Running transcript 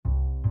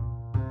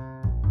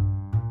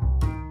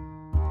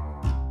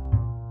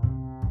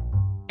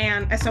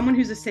And as someone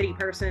who's a city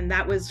person,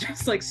 that was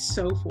just like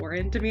so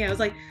foreign to me. I was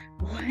like,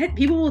 what?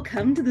 People will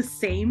come to the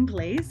same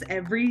place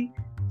every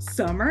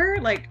summer?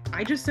 Like,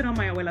 I just sit on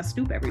my abuela's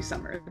stoop every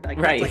summer. Like, that's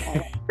Right. like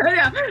all.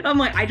 Yeah. I'm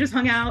like, I just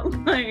hung out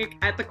like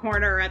at the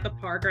corner or at the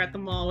park or at the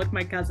mall with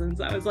my cousins.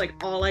 That was like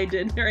all I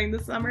did during the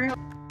summer.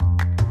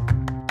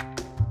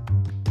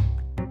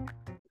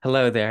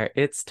 Hello there.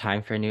 It's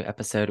time for a new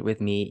episode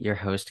with me, your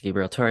host,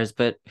 Gabriel Torres.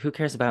 But who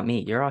cares about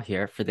me? You're all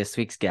here for this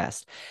week's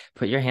guest.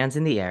 Put your hands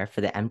in the air for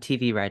the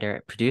MTV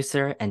writer,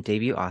 producer, and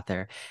debut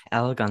author,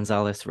 Elle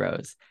Gonzalez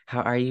Rose.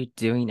 How are you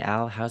doing,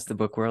 Elle? How's the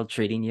book world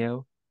treating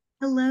you?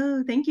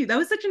 Hello, thank you. That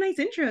was such a nice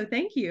intro.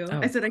 Thank you. Oh,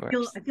 I of said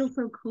course. I feel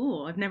so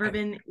cool. I've never I,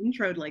 been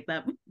introed like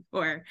that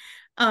before.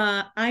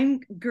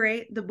 I'm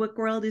great. The book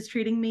world is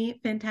treating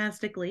me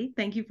fantastically.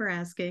 Thank you for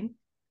asking.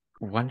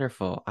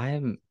 Wonderful.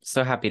 I'm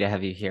so happy to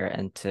have you here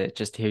and to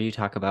just hear you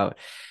talk about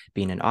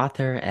being an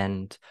author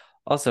and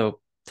also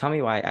tell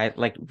me why I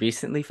like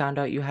recently found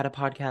out you had a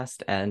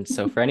podcast. And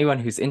so for anyone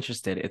who's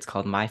interested, it's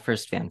called My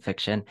First Fan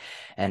Fiction.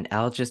 And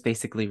Elle just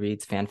basically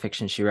reads fan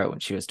fiction she wrote when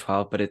she was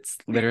 12, but it's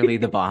literally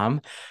the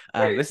bomb.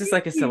 This is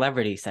like a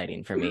celebrity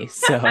sighting for me.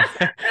 So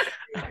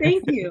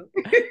Thank you.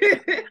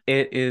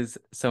 it is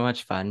so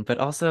much fun, but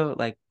also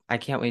like I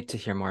can't wait to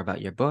hear more about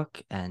your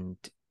book and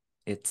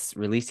it's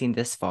releasing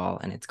this fall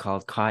and it's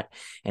called Caught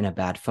in a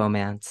Bad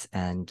Fomance.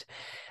 And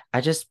I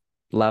just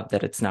love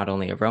that it's not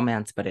only a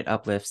romance, but it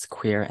uplifts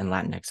queer and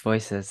Latinx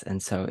voices.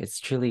 And so it's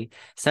truly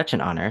such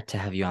an honor to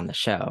have you on the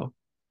show.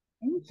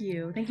 Thank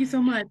you. Thank you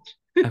so much.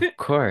 Of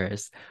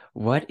course.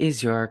 What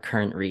is your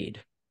current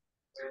read?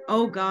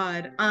 Oh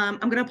God. I'm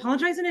gonna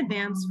apologize in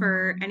advance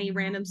for any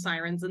random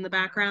sirens in the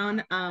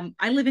background.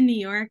 I live in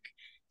New York,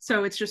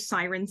 so it's just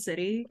Siren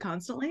City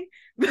constantly.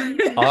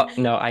 Oh,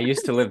 no, I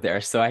used to live there,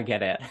 so I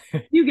get it.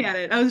 You get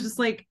it. I was just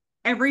like,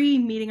 every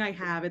meeting I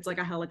have, it's like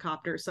a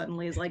helicopter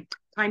suddenly is like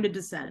time to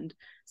descend.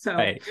 So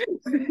Right.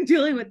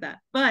 dealing with that.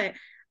 But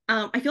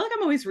I feel like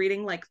I'm always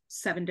reading like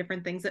seven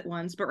different things at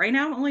once. But right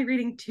now I'm only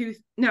reading two.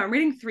 No, I'm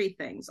reading three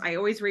things. I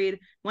always read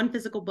one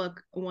physical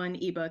book, one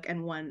ebook,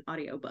 and one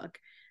audiobook.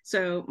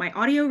 So my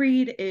audio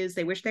read is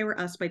They Wish They Were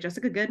Us by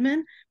Jessica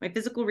Goodman. My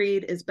physical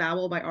read is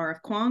Babel by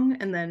R.F. Kuang.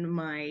 And then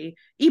my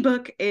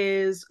ebook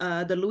is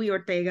The Louis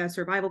Ortega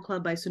Survival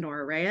Club by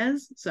Sonora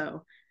Reyes.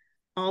 So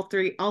all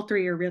three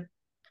are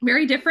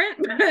very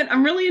different, but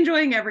I'm really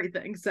enjoying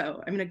everything.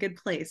 So I'm in a good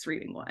place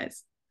reading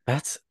wise.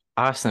 That's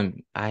awesome.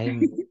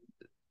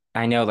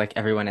 I know like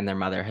everyone and their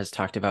mother has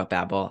talked about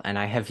Babel and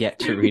I have yet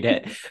to read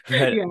it,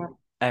 but Yeah.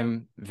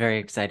 I'm very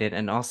excited.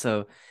 And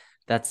also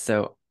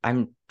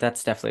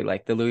that's definitely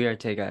like the Louis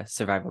Ortega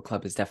Survival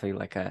Club is definitely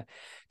like a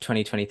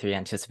 2023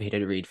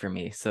 anticipated read for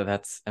me. So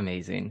that's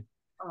amazing.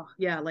 Oh,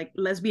 yeah, like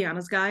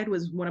Lesbiana's Guide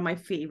was one of my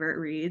favorite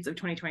reads of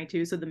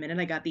 2022. So the minute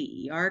I got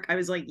the e-arc, I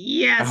was like,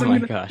 yes, Oh I'm my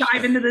gonna gosh.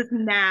 dive into this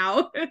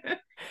now.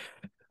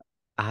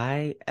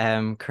 I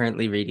am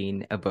currently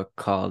reading a book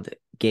called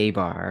Gay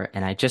Bar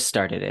and I just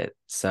started it.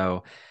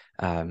 So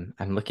I'm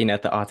looking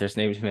at the author's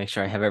name to make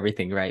sure I have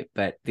everything right.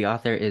 But the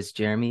author is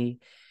Jeremy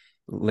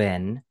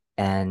Lin,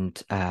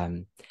 and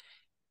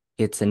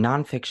it's a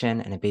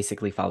nonfiction, and it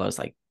basically follows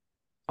like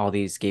all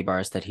these gay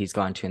bars that he's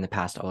gone to in the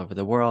past all over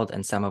the world,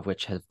 and some of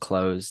which have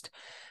closed.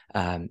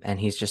 And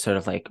he's just sort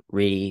of like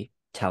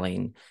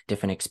retelling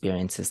different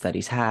experiences that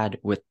he's had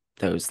with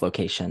those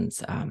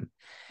locations.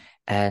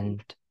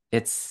 And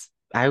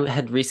I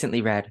had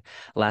recently read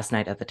Last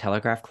Night at the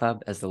Telegraph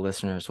Club, as the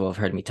listeners will have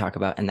heard me talk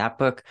about, and that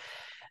book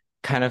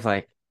kind of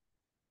like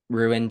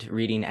ruined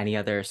reading any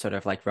other sort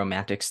of like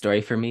romantic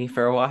story for me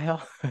for a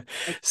while. I can.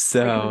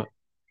 So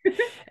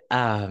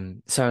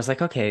so I was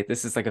like, okay,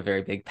 this is like a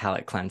very big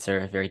palate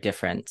cleanser, very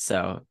different.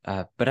 So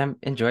but I'm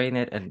enjoying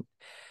it and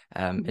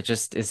it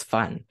just is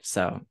fun.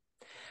 So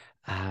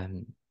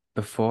um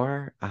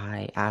before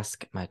I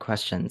ask my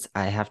questions,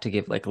 I have to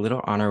give like a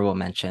little honorable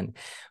mention,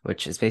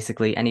 which is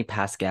basically any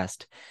past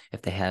guest,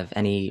 if they have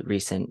any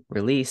recent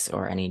release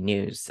or any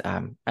news,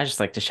 I just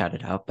like to shout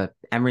it out. But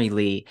Emery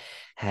Lee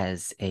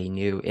has a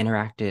new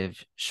interactive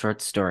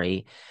short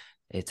story.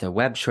 It's a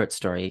web short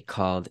story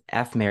called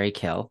F, Marry,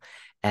 Kill.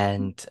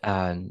 And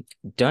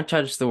don't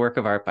judge the work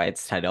of art by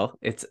its title.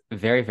 It's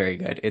very, very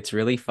good. It's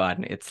really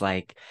fun. It's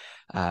like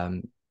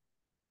um,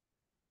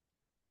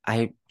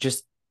 I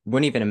just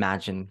wouldn't even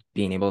imagine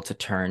being able to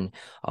turn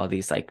all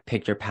these like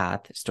pick your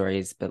path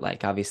stories, but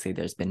like obviously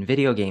there's been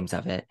video games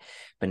of it,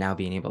 but now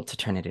being able to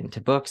turn it into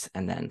books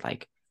and then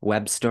like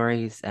web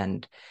stories,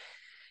 and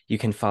you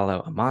can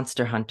follow a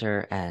monster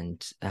hunter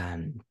and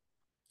an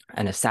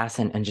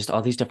assassin and just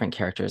all these different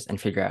characters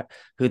and figure out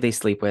who they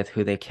sleep with,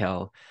 who they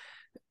kill,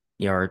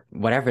 or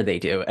whatever they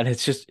do. And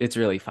it's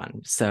really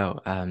fun. So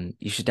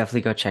you should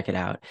definitely go check it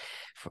out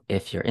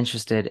if you're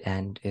interested.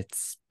 And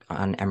it's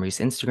on Emery's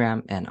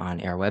Instagram and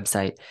on our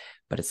website,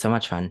 but it's so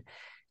much fun.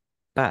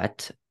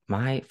 But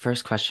my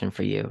first question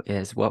for you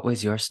is, what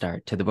was your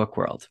start to the book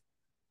world?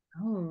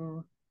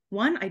 Oh,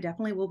 one, I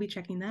definitely will be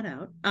checking that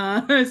out.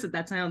 So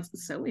that sounds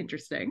so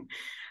interesting.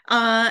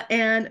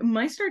 And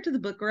my start to the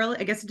book world,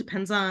 I guess it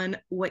depends on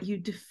what you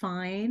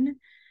define.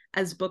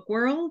 as book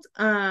world.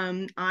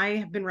 I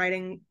have been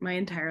writing my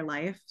entire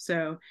life,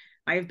 so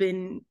I've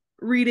been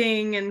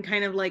reading and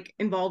kind of like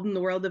involved in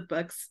the world of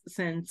books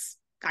since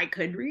I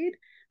could read.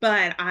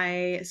 But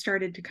I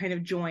started to kind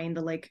of join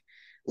the like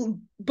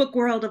book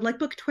world of like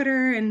book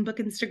Twitter and book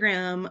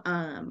Instagram.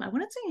 I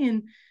want to say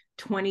in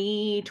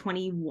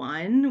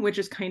 2021, which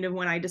is kind of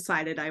when I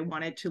decided I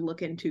wanted to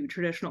look into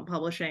traditional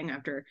publishing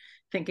after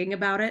thinking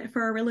about it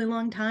for a really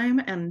long time.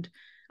 And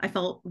I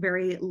felt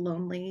very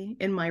lonely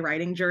in my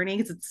writing journey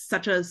because it's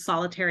such a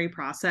solitary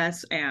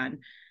process, and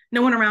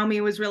no one around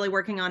me was really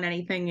working on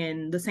anything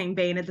in the same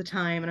vein at the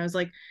time. And I was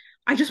like,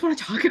 I just want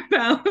to talk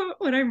about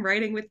what I'm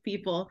writing with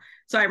people.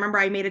 So I remember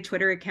I made a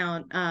Twitter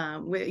account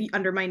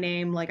under my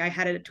name. Like I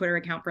had a Twitter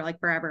account for like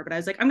forever, but I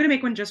was like, I'm going to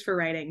make one just for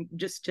writing,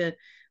 just to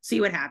see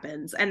what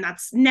happens. And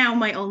that's now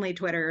my only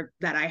Twitter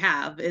that I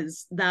have,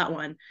 is that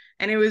one.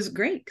 And it was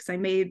great because I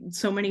made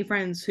so many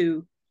friends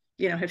who,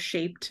 you know, have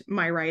shaped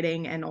my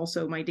writing and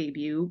also my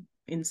debut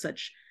in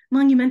such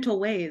monumental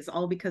ways,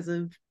 all because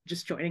of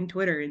just joining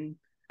Twitter in,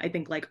 I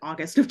think, like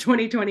August of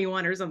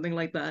 2021 or something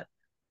like that.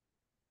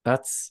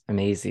 That's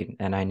amazing.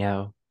 And I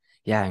know,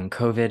 yeah, in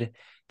COVID,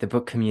 the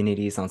book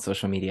communities on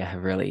social media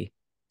have really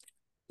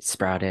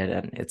sprouted,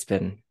 and it's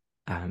been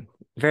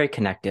very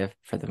connective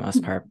for the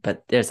most part,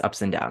 but there's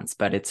ups and downs,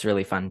 but it's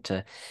really fun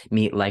to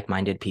meet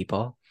like-minded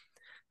people.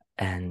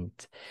 And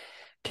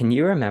can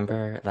you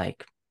remember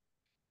like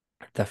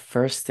the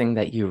first thing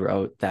that you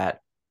wrote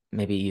that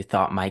maybe you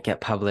thought might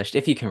get published,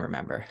 if you can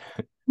remember?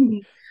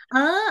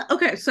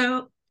 Okay,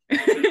 so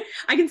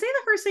I can say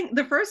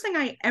the first thing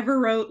I ever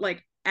wrote,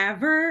 like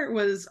ever,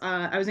 was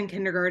I was in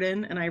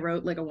kindergarten and I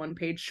wrote like a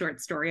one-page short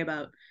story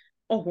about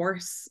a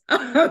horse.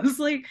 I was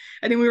like,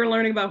 I think we were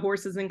learning about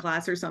horses in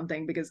class or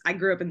something because I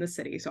grew up in the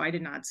city, so I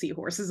did not see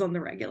horses on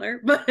the regular.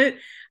 But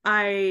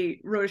I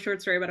wrote a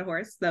short story about a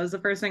horse. That was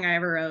the first thing I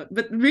ever wrote.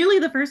 But really,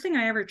 the first thing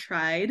I ever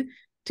tried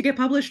to get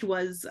published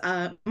was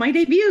my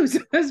debut.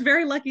 So I was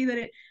very lucky that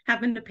it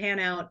happened to pan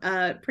out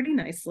pretty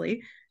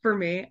nicely for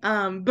me.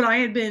 But I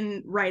had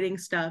been writing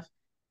stuff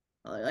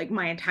like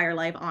my entire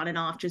life on and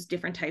off, just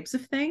different types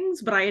of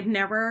things. But I had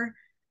never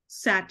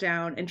sat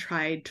down and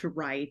tried to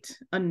write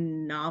a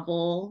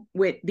novel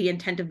with the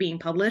intent of being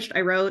published.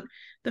 I wrote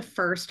the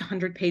first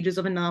 100 pages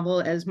of a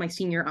novel as my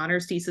senior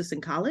honors thesis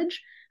in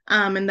college.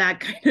 And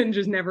that kind of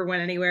just never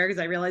went anywhere because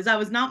I realized that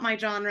was not my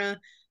genre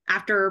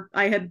after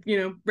I had, you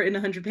know, written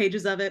 100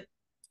 pages of it.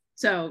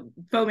 So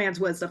Fomance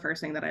was the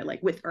first thing that I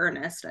like with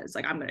earnest. I was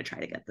like, I'm going to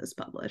try to get this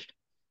published.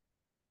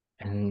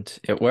 And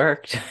it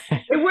worked.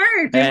 It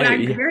worked. I'm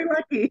And very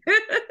lucky.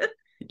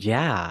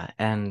 yeah,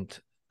 and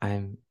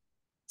I'm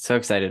so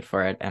excited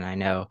for it. And I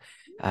know,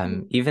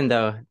 even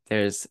though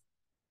there's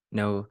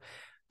no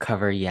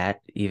cover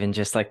yet, even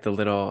just like the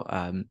little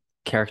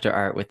character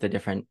art with the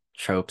different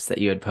tropes that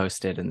you had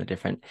posted and the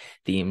different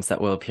themes that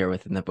will appear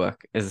within the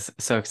book is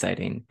so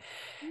exciting.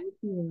 Thank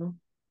you.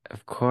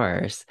 Of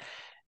course.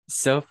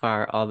 So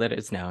far, all that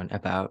is known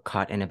about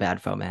Caught in a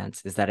Bad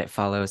Romance is that it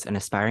follows an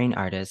aspiring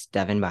artist,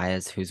 Devin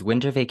Baez, whose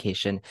winter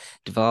vacation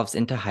devolves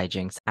into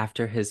hijinks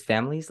after his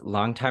family's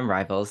longtime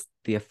rivals,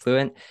 the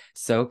affluent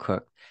So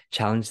Cook,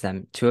 challenge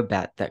them to a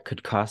bet that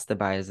could cost the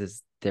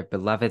Baezes their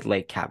beloved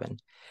lake cabin.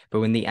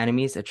 But when the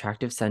enemy's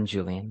attractive son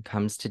Julian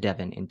comes to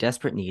Devin in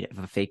desperate need of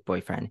a fake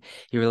boyfriend,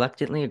 he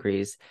reluctantly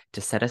agrees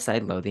to set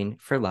aside loathing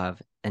for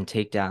love and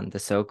take down the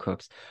So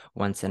Cooks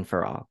once and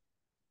for all.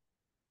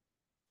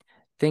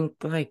 Think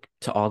like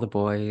To All the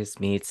Boys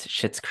meets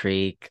Schitt's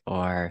Creek,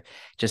 or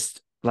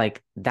just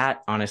like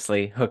that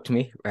honestly hooked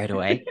me right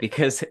away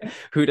because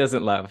who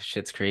doesn't love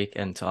Schitt's Creek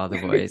and To All the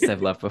Boys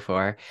I've loved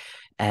before.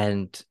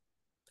 And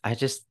I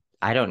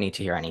don't need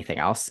to hear anything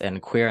else.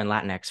 And queer and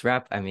Latinx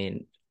rep, I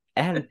mean,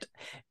 and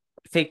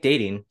fake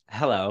dating,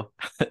 hello.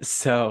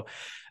 So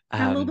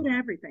Got a little bit um of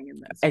everything in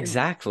this for me.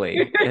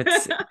 exactly.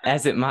 It's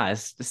as it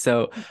must.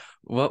 So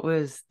what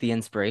was the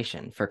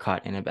inspiration for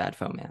Caught in a Bad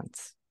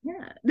Romance?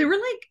 Yeah, there were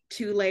like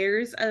two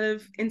layers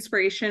of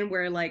inspiration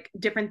where like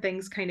different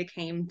things kind of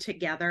came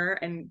together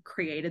and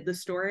created the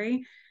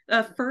story.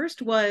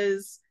 First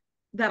was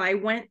that I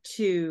went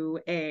to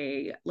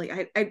a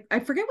like I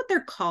forget what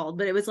they're called,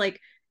 but it was like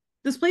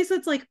this place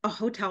that's like a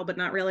hotel, but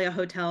not really a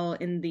hotel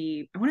in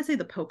the, I want to say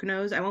the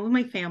Poconos. I went with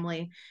my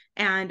family,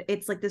 and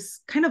it's like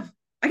this kind of,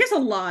 I guess a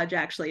lodge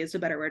actually is a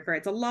better word for it.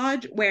 It's a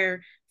lodge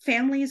where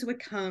families would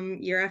come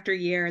year after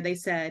year, they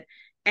said,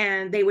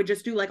 and they would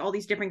just do like all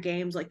these different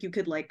games. Like you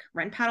could like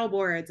rent paddle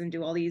boards and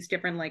do all these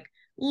different like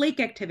lake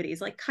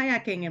activities like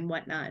kayaking and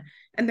whatnot.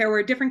 And there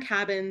were different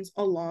cabins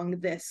along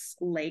this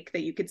lake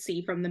that you could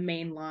see from the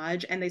main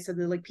lodge. And they said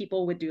that like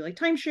people would do like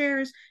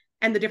timeshares,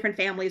 and the different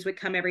families would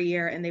come every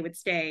year and they would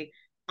stay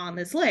on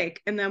this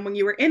lake. And then when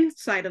you were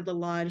inside of the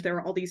lodge, there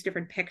were all these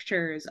different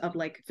pictures of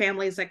like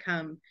families that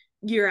come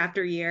year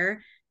after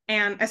year.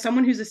 And as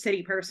someone who's a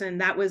city person,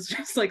 that was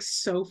just like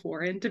so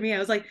foreign to me. I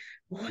was like,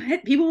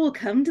 what? People will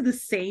come to the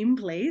same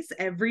place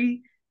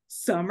every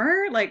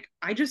summer, like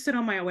I just sit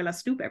on my abuela's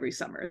stoop every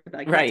summer.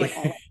 Like that's Right. like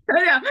all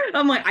yeah.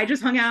 I'm like, I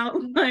just hung out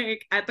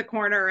like at the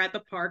corner or at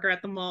the park or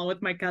at the mall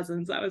with my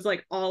cousins. That was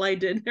like all I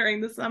did during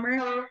the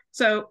summer.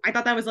 So I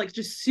thought that was like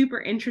just super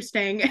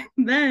interesting.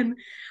 And then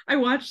I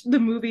watched the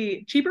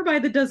movie Cheaper by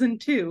the Dozen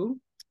too,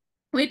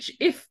 which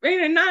if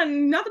not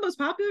the most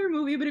popular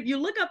movie, but if you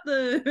look up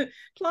the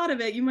plot of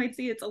it, you might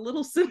see it's a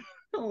little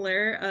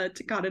similar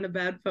to Caught in a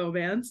Bad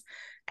Fomance.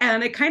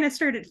 And it kind of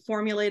started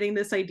formulating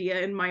this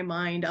idea in my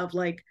mind of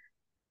like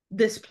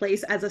this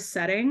place as a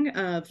setting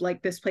of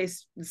like this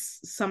place, this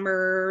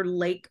summer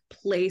lake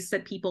place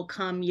that people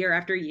come year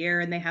after year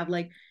and they have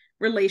like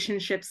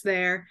relationships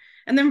there.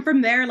 And then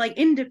from there, like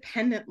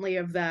independently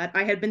of that,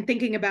 I had been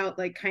thinking about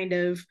like kind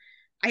of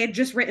I had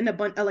just written a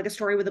bunch like a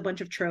story with a bunch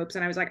of tropes,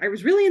 and I was like, I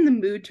was really in the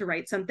mood to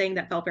write something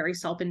that felt very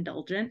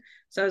self-indulgent.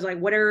 So I was like,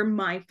 what are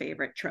my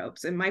favorite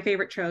tropes? And my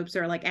favorite tropes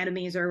are like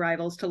enemies or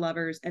rivals to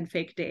lovers and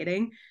fake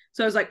dating.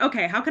 So I was like,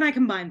 okay, how can I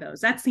combine those?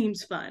 That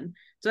seems fun.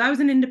 So that was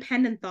an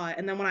independent thought.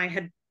 And then when I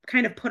had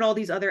kind of put all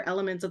these other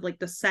elements of like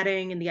the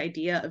setting and the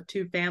idea of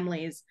two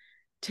families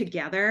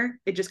together,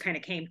 it just kind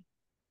of came.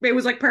 It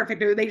was like perfect.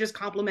 They just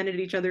complemented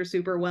each other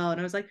super well. And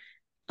I was like,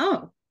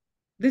 oh,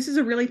 this is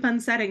a really fun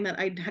setting that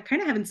I kind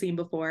of haven't seen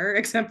before,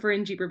 except for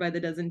in Cheaper by the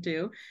Dozen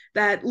too,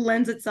 that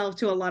lends itself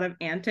to a lot of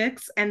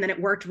antics. And then it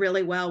worked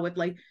really well with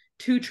like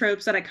two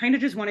tropes that I kind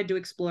of just wanted to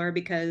explore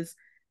because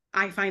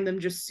I find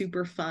them just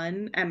super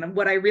fun. And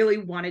what I really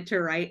wanted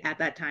to write at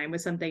that time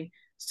was something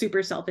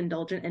super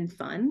self-indulgent and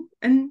fun.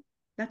 And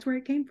that's where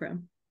it came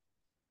from.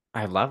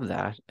 I love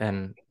that.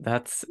 And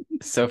that's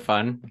so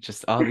fun.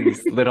 Just all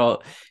these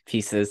little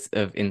pieces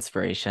of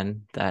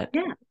inspiration that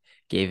Yeah.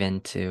 gave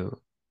into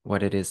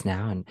what it is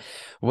now. And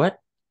what,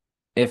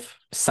 if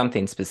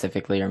something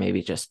specifically, or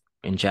maybe just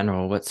in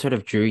general, what sort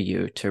of drew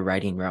you to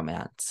writing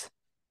romance?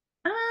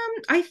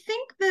 I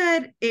think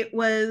that it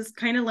was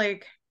kind of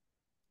like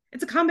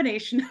it's a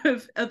combination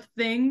of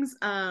things.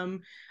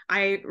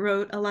 I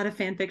wrote a lot of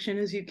fan fiction,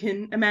 as you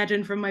can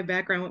imagine from my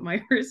background with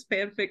my first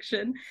fan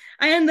fiction,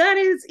 and that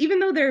is even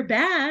though they're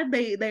bad,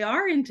 they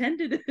are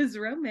intended as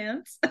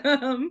romance,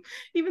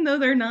 even though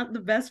they're not the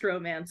best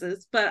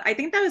romances. But I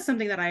think that was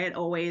something that I had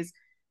always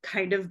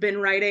kind of been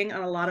writing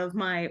on a lot of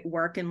my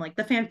work in like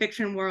the fan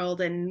fiction world,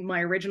 and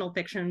my original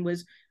fiction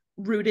was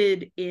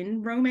rooted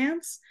in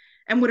romance.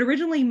 And what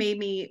originally made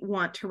me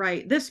want to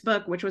write this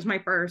book, which was my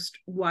first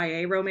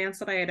YA romance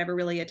that I had ever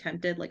really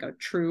attempted, like a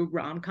true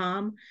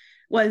rom-com,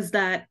 was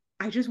that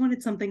I just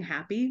wanted something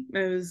happy.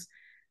 It was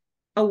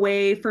a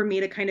way for me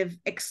to kind of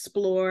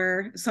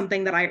explore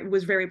something that I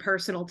was very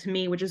personal to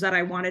me, which is that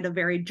I wanted a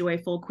very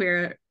joyful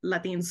queer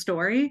Latin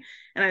story.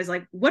 And I was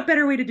like, what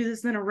better way to do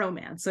this than a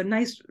romance, a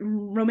nice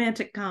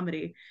romantic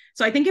comedy?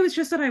 So I think it was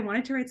just that I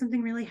wanted to write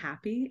something really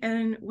happy,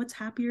 and what's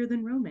happier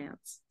than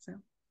romance? So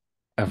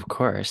Of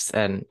course.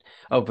 And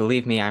oh,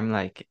 believe me, I'm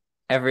like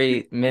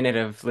every minute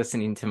of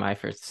listening to my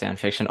first fan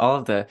fiction, all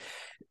of the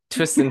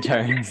twists and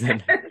turns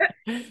and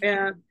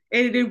yeah,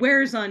 it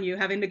wears on you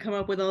having to come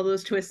up with all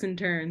those twists and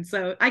turns.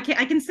 So I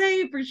can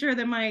say for sure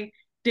that my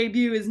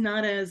debut is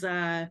not as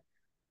I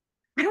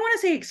don't want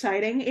to say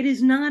exciting. It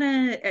is not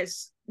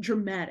as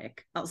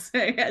dramatic, I'll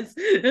say, as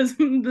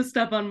the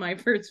stuff on my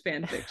first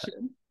fan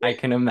fiction. I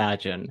can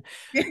imagine.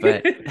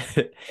 But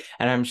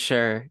and I'm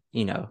sure,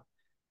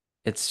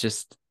 it's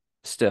just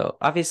still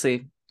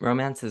obviously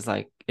romance is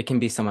like it can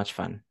be so much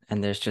fun.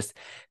 And there's just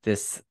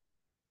this,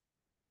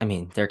 I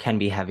mean, there can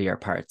be heavier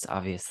parts,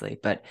 obviously,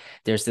 but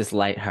there's this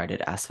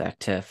lighthearted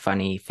aspect to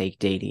funny fake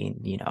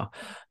dating,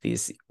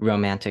 these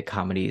romantic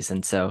comedies.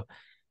 And so,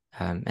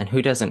 and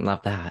who doesn't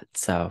love that?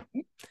 So,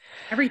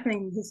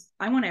 Everything just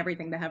I want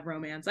everything to have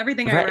romance.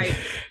 Everything I right, write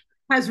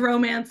has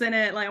romance in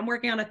it. Like I'm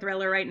working on a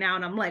thriller right now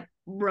and I'm like,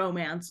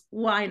 romance.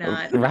 Why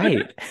not?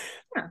 right,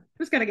 Yeah,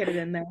 just gotta get it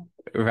in there.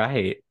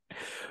 right.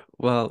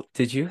 Well,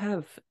 did you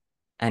have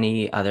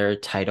any other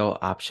title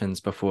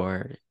options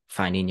before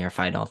finding your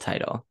final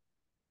title?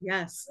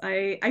 Yes,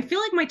 I feel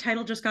like my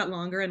title just got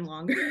longer and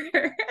longer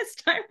as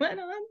time went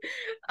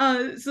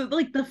on. So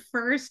like the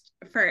first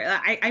for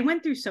I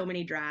went through so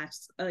many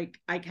drafts, like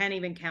I can't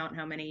even count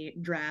how many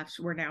drafts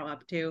we're now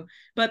up to.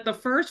 But the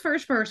first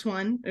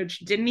one, which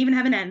didn't even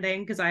have an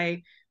ending because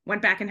I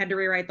went back and had to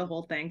rewrite the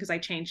whole thing because I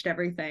changed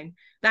everything.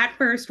 That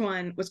first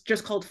one was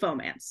just called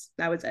Fomance.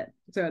 That was it.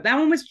 So that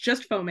one was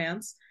just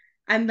Fomance.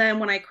 And then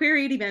when I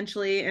queried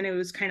eventually, and it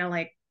was kind of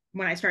like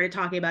when I started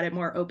talking about it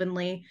more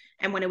openly,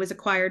 and when it was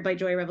acquired by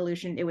Joy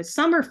Revolution, it was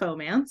Summer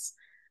Fomance.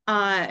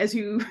 As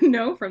you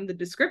know from the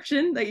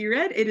description that you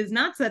read, it is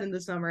not set in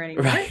the summer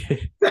anymore.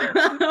 Right.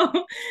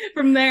 So,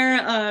 from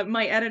there,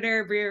 my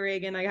editor, Bria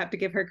Reagan, I have to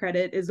give her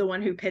credit, is the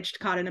one who pitched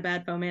Caught in a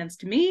Bad Fomance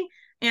to me.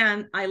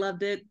 And I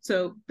loved it.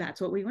 So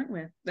that's what we went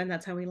with. And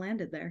that's how we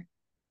landed there.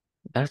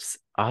 That's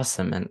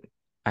awesome. And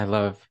I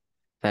love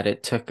that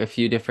it took a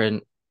few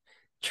different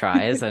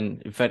tries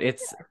but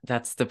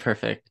that's the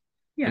perfect.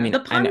 I Yeah, mean,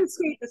 the I know, puns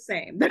stayed the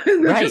same. They're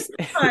right. just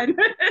fun.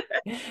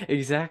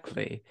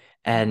 Exactly.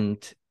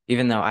 And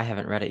even though I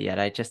haven't read it yet,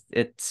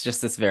 it's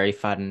just this very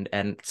fun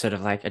and sort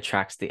of like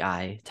attracts the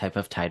eye type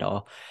of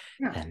title.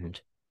 Yeah. And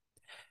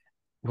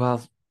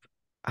well,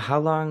 how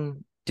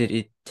long did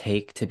it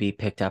take to be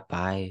picked up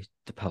by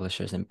the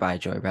publishers and by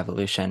Joy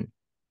Revolution?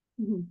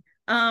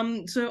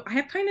 Mhm. So I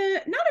have kind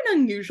of not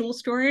an unusual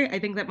story. I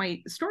think that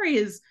my story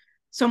is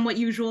somewhat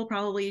usual,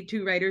 probably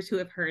to writers who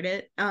have heard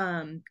it,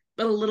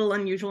 but a little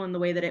unusual in the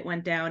way that it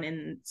went down.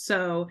 And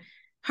so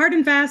hard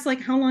and fast,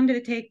 like how long did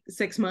it take?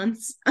 6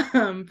 months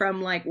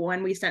from like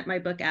when we sent my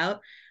book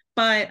out.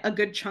 But a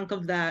good chunk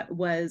of that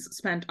was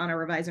spent on a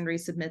revise and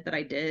resubmit that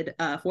I did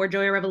for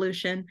Joy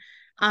Revolution.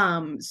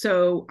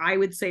 So I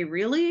would say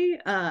really,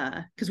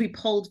 because we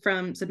pulled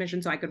from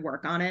submission so I could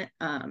work on it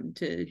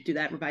to do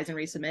that revise and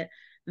resubmit.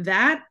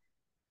 That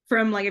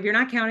from like if you're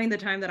not counting the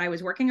time that I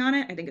was working on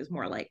it, I think is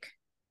more like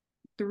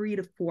 3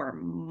 to 4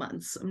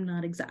 months. I'm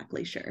not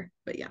exactly sure,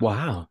 but yeah.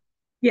 Wow.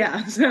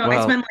 Yeah. So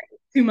I spent Well, like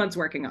 2 months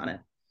working on it.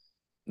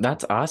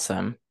 that's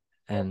awesome.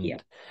 Yeah.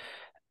 And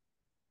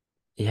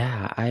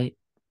yeah, I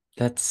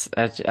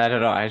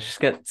don't know. I just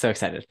get so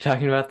excited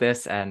talking about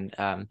this. And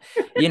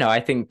I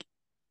think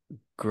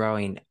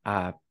growing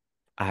up,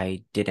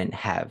 I didn't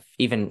have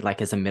even like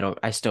as a middle,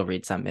 I still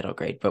read some middle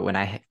grade, but when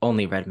I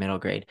only read middle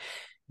grade,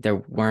 there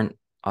weren't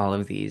all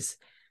of these,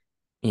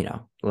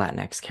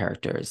 Latinx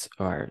characters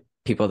or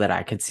people that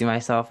I could see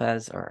myself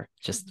as, or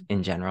just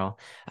in general.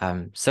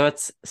 So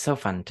it's so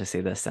fun to see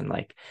this and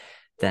like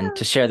then Yeah.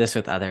 to share this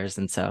with others.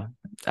 And so,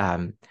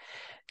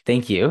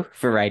 thank you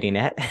for writing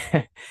it.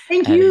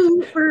 Thank And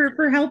you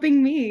for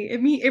helping me.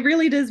 It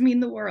really does mean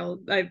the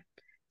world.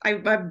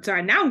 I'm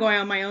sorry. Now I'm going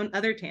on my own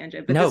other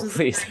tangent, but no, this is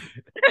please.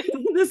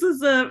 this is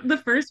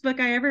the first book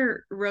I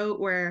ever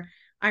wrote where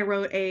I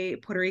wrote a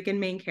Puerto Rican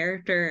main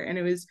character, and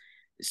it was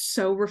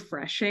so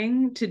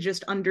refreshing to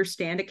just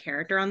understand a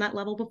character on that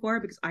level before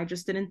because I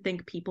just didn't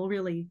think people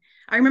really.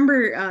 I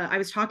remember I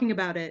was talking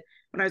about it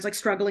when I was like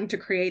struggling to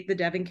create the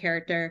Devin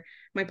character.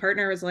 My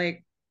partner was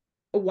like,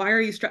 "Why are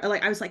you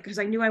like?" I was like, "Because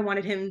I knew I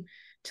wanted him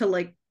to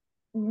like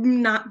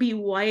not be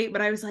white,"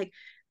 but I was like,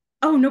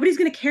 oh, nobody's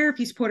gonna care if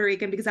he's Puerto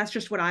Rican because that's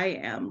just what I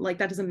am. Like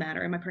that doesn't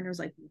matter. And my partner was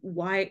like,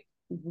 why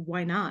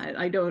not?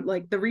 I don't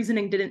like the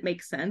reasoning didn't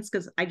make sense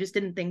because I just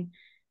didn't think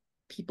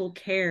people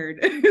cared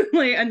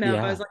like enough.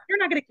 I was Yeah, like, you're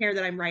not gonna care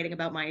that I'm writing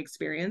about my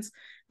experience.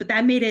 But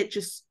that made it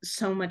just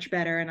so much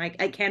better. And I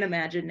can't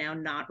imagine now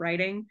not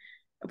writing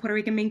a Puerto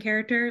Rican main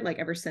character. Like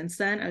ever since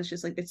then, I was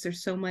just like,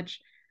 there's so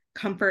much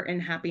comfort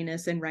and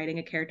happiness in writing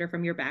a character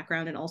from your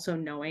background and also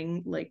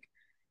knowing like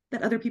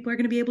that other people are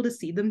going to be able to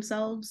see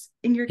themselves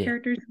in your yeah,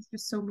 characters is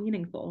just so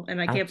meaningful. And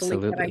I can't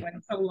believe that I absolutely.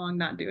 went so long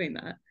not doing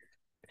that.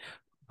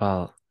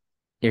 Well,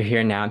 you're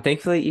here now. And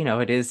thankfully,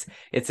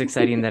 it's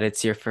exciting that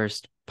it's your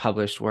first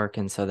published work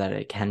and so that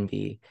it can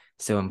be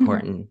so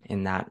important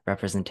in that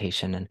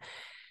representation. And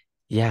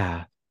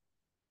yeah,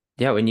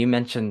 yeah, when you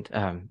mentioned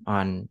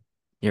on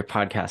your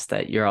podcast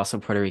that you're also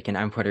Puerto Rican,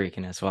 I'm Puerto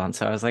Rican as well. And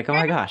so I was like, oh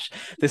my gosh,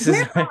 this is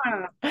Yeah.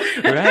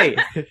 right.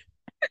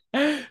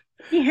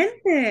 Mi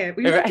gente.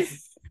 We used to Right.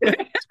 just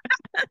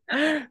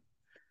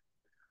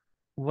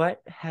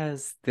What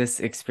has this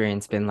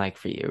experience been like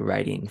for you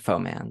writing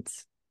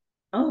Fomans?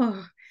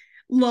 oh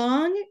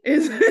long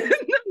is the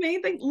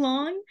main thing.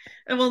 Long.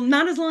 Well,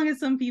 not as long as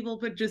some people,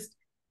 but just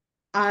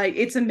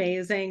it's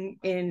amazing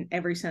in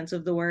every sense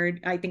of the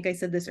word. I think I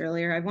said this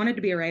earlier. I wanted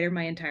to be a writer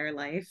my entire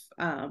life.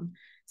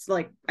 It's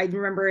like I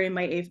remember in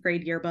my 8th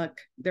grade yearbook,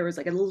 there was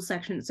like a little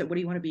section that said, "What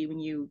do you want to be when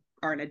you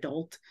are an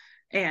adult?"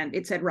 And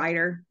it said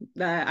writer.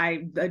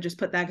 I just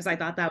put that because I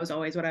thought that was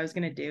always what I was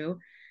going to do,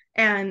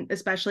 and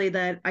especially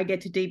that I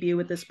get to debut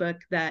with this book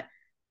that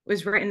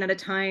was written at a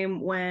time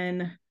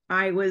when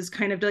I was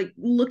kind of like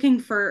looking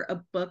for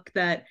a book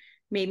that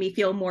made me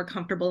feel more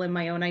comfortable in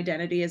my own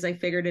identity as I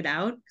figured it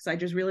out. Because I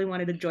just really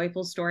wanted a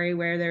joyful story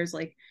where there's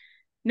like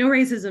no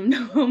racism,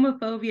 no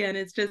homophobia, and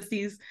it's just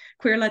these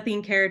queer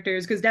Latin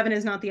characters. Because Devin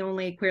is not the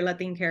only queer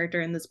Latin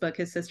character in this book.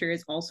 His sister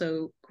is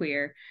also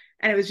queer.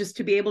 And it was just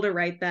to be able to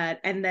write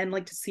that and then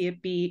like to see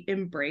it be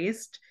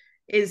embraced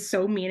is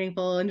so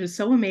meaningful and just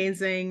so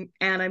amazing.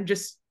 And I'm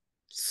just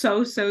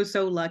so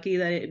lucky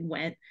that it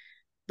went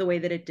the way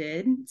that it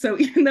did. So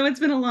even though it's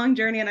been a long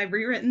journey and I've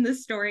rewritten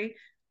this story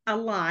a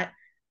lot,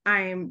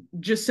 I'm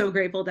just so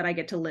grateful that I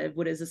get to live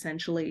what is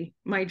essentially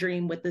my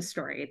dream with this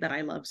story that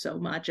I love so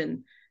much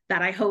and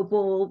that I hope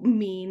will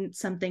mean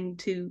something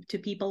to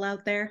people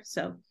out there.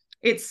 So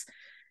it's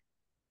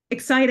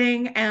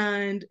exciting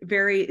and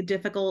very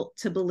difficult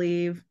to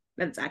believe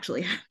that it's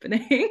actually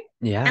happening and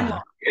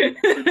Yeah.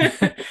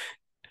 long.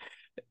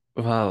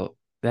 Well,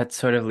 that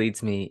sort of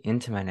leads me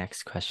into my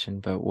next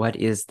question, but what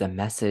is the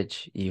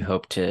message you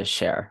hope to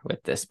share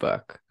with this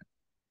book?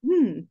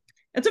 Hmm.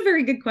 That's a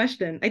very good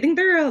question. I think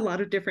there are a lot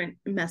of different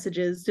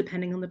messages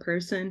depending on the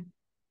person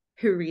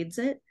who reads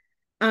it.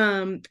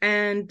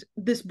 And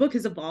this book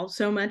has evolved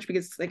so much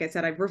because, like I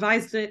said, I've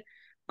revised it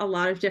a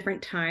lot of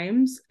different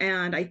times.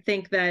 And I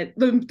think that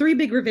the three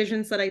big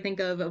revisions that I think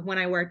of when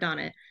I worked on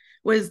it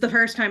was the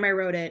first time I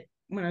wrote it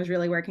when I was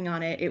really working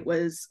on it. It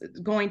was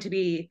going to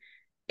be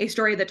a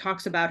story that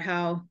talks about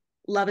how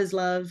love is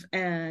love,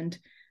 and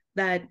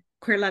that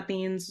queer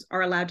Latins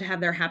are allowed to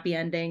have their happy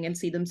ending and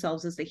see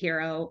themselves as the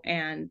hero,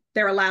 and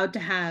they're allowed to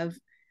have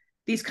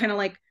these kind of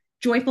like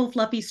joyful,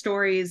 fluffy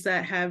stories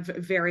that have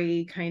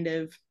very kind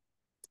of,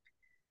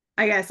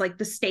 I guess, like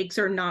the stakes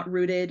are not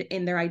rooted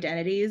in their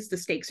identities. The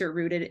stakes are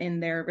rooted in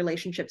their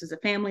relationships as a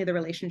family, the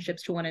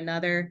relationships to one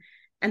another,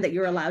 and that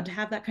you're allowed to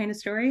have that kind of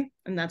story.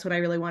 And that's what I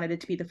really wanted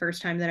it to be the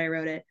first time that I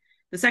wrote it.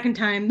 The second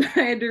time that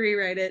I had to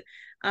rewrite it,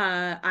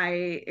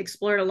 I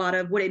explored a lot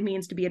of what it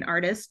means to be an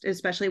artist,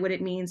 especially what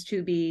it means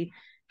to be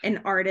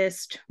an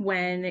artist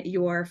when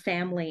your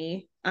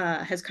family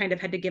has kind of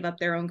had to give up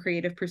their own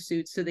creative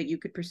pursuits so that you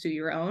could pursue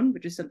your own,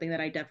 which is something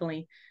that I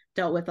definitely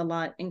dealt with a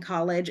lot in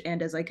college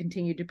and as I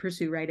continued to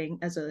pursue writing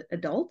as an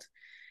adult.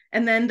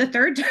 And then the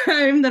third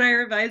time that I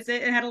revised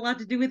it, it had a lot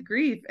to do with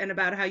grief and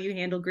about how you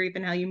handle grief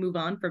and how you move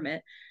on from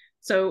it.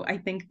 So I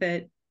think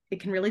that it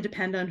can really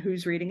depend on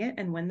who's reading it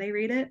and when they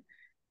read it.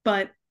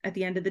 But at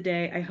the end of the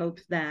day, I hope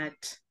that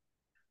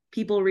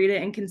people read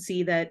it and can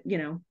see that, you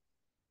know,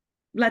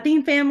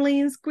 Latin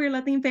families, queer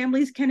Latin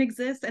families can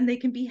exist and they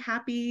can be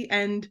happy,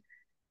 and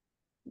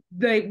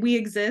we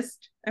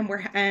exist and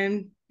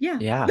yeah,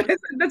 Yeah,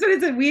 that's what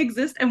it said. We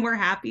exist and we're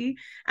happy.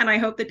 And I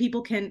hope that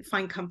people can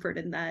find comfort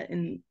in that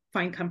and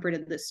find comfort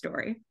in this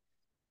story.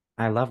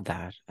 I love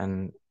that.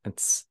 And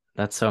that's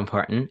so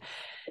important.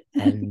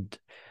 And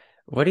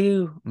what are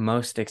you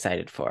most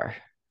excited for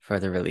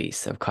the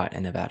release of Caught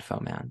in a Bad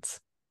Fomance?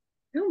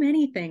 So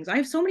many things. I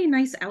have so many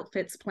nice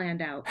outfits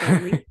planned out for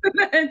release.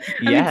 I'm excited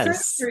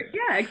Yes. for,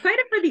 yeah,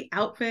 excited for the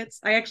outfits.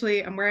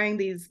 I'm wearing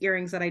these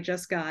earrings that I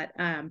just got.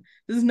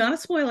 This is not a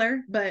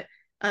spoiler, but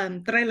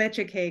tres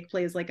leche cake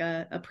plays like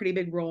a pretty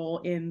big role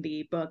in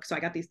the book. So I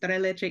got these tres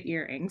leche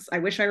earrings. I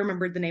wish I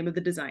remembered the name of the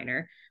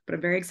designer, but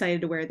I'm very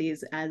excited to wear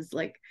these as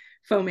like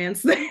fomance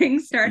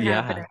things start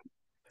happening.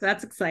 Yeah. So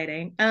that's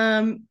exciting.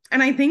 And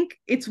I think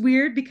it's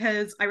weird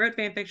because I wrote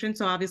fan fiction,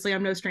 so obviously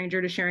I'm no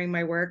stranger to sharing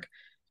my work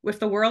with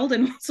the world,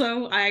 and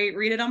also I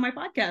read it on my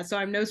podcast, so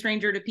I'm no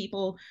stranger to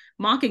people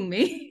mocking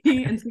me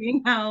and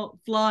seeing how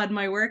flawed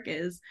my work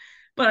is.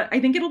 But I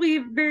think it'll be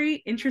very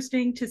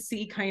interesting to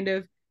see kind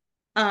of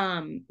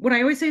what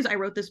I always say is I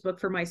wrote this book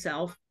for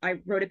myself.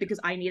 I wrote it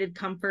because I needed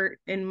comfort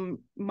in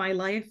my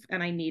life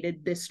and I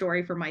needed this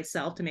story for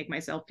myself to make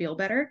myself feel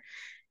better.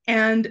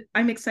 And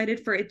I'm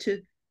excited for it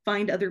to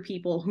find other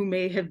people who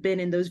may have been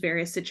in those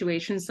various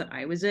situations that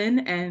I was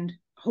in, and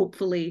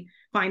hopefully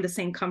find the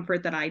same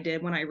comfort that I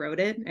did when I wrote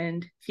it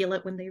and feel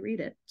it when they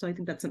read it. So I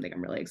think that's something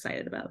I'm really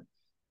excited about.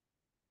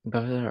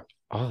 Those are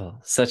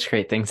all such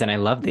great things. And I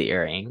love the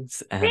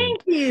earrings. And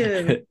Thank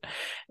you.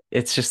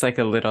 it's just like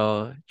a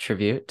little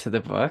tribute to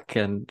the book.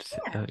 And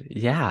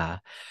yeah.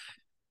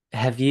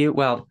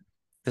 Well,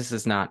 this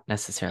is not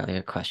necessarily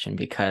a question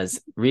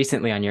because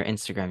recently on your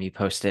Instagram, you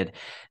posted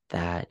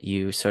that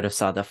you sort of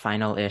saw the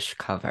final-ish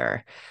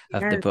cover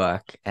of the Yes.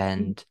 book.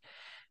 And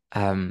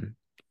um,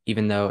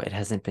 even though it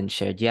hasn't been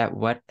shared yet,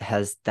 what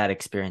has that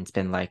experience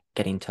been like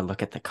getting to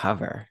look at the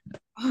cover?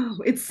 Oh,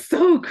 it's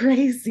so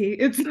crazy.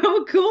 It's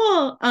so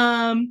cool.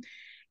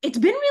 It's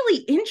been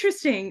really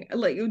interesting.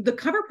 Like the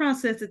cover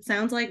process, it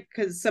sounds like,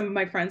 because some of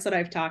my friends that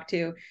I've talked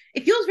to,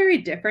 it feels very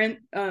different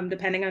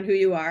depending on who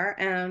you are.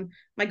 And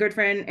my good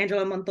friend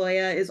Angela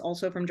Montoya is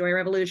also from Joy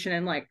Revolution,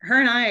 and like her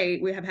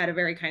and we have had a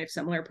very kind of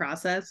similar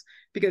process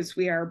because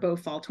we are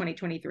both fall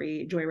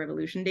 2023 Joy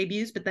Revolution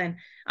debuts. But then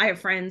I have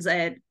friends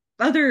at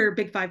other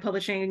big five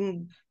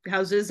publishing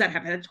houses that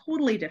have had a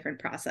totally different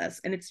process,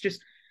 and it's just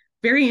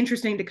very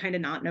interesting to kind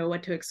of not know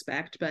what to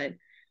expect. But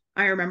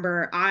I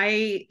remember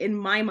in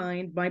my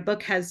mind, my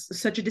book has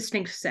such a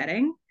distinct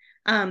setting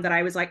that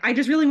I was like, I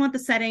just really want the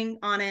setting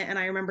on it. And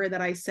I remember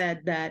that I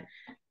said that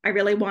I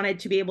really wanted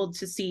to be able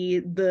to see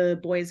the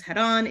boys head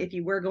on if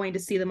you were going to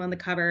see them on the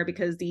cover,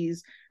 because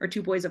these are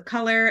two boys of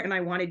color. And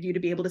I wanted you to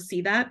be able to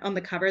see that on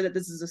the cover, that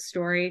this is a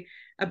story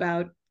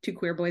about two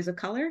queer boys of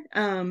color.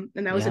 And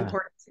that was Yeah.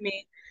 important to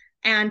me.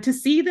 And to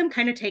see them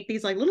kind of take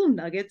these like little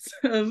nuggets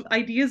of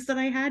ideas that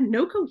I had,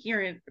 no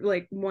coherent,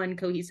 like one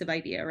cohesive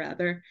idea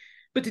rather,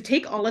 but to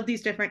take all of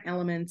these different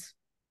elements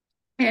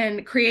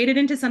and create it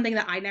into something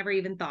that I never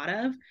even thought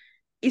of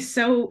is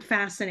so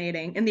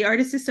fascinating. And the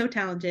artist is so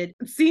talented.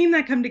 Seeing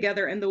that come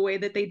together and the way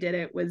that they did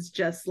it was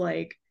just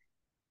like,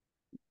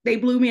 they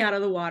blew me out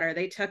of the water.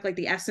 They took like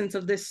the essence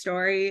of this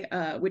story,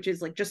 which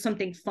is like just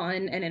something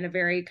fun and in a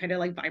very kind of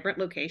like vibrant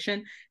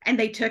location, and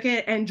they took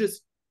it and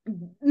just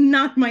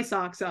knocked my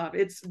socks off.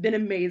 It's been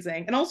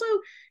amazing. And also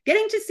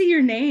getting to see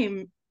your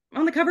name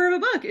on the cover of a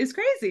book is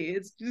crazy.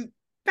 It's just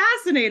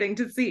fascinating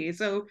to see.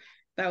 So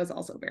that was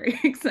also very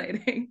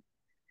exciting.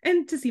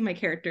 And to see my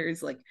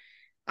characters, like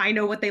I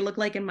know what they look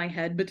like in my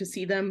head, but to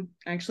see them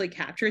actually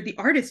captured, the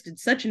artist did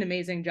such an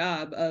amazing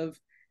job of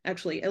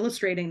actually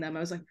illustrating them. I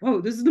was like,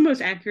 whoa, this is the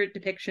most accurate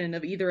depiction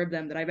of either of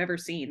them that I've ever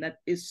seen. That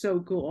is so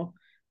cool.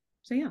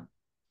 So yeah.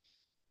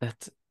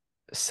 That's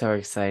so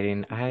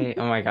exciting.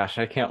 Oh my gosh,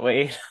 I can't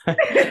wait.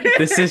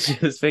 This is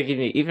just making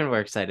me even more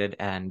excited.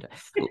 And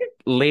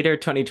later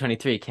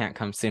 2023 can't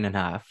come soon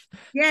enough.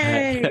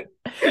 Yay.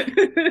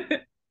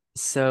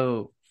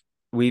 So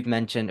we've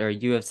mentioned, or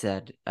you have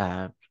said,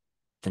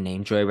 the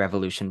name Joy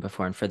Revolution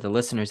before. And for the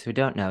listeners who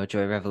don't know,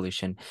 Joy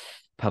Revolution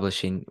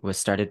Publishing was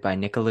started by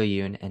Nicola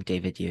Yoon and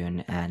David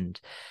Yoon. And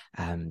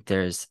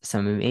there's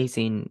some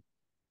amazing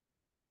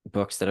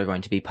books that are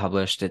going to be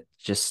published. It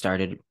just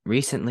started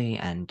recently,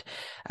 and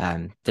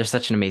they're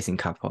such an amazing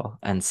couple.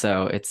 And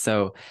so it's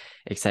so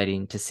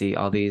exciting to see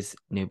all these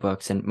new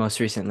books. And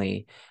most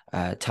recently,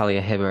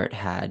 Talia Hibbert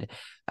had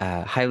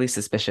Highly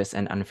Suspicious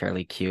and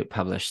Unfairly Cute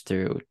published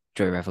through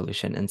Joy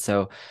Revolution. And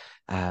so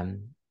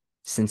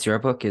since your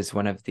book is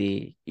one of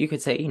the, you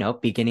could say,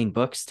 beginning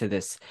books to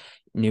this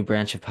new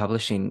branch of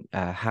publishing,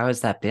 how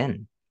has that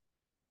been?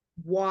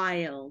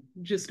 Wild,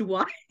 just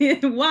wild.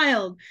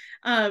 Wild.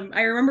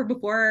 I remember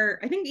before,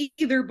 I think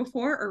either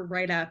before or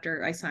right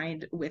after I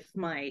signed with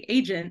my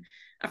agent,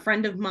 a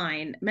friend of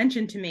mine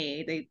mentioned to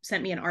me, they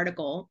sent me an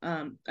article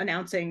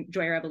announcing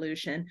Joy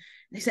Revolution.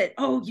 They said,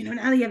 oh,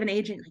 now that you have an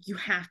agent, like, you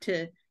have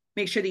to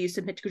make sure that you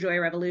submit to Joy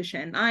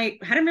Revolution. I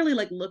hadn't really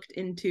looked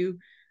into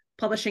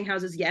publishing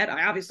houses yet.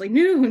 I obviously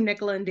knew who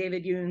Nicola and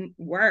David Yoon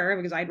were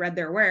because I'd read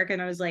their work,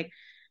 and I was like,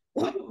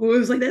 whoa, it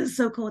was like, this is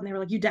so cool. And they were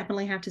like, you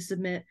definitely have to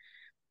submit.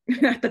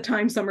 At the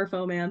time, Summer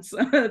Fomance,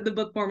 the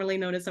book formerly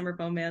known as Summer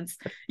Fomance,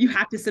 you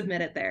have to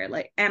submit it there.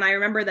 And I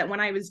remember that when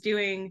I was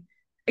doing,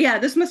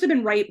 this must have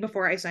been right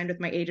before I signed with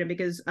my agent,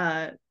 because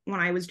when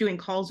I was doing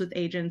calls with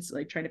agents,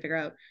 trying to figure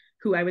out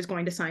who I was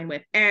going to sign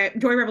with,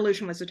 Joy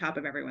Revolution was the top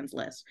of everyone's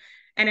list.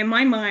 And in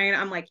my mind,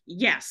 I'm like,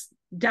 yes,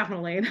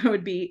 definitely, that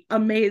would be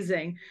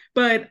amazing.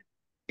 But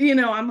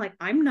I'm like,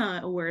 I'm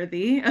not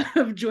worthy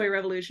of Joy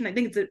Revolution. I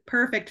think it's a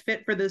perfect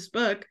fit for this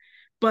book,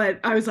 but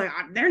I was like,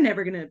 they're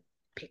never gonna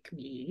pick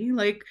me.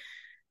 It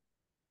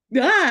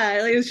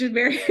was just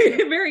very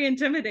very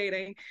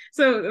intimidating.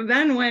 So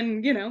then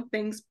when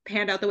things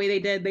panned out the way they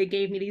did, they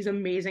gave me these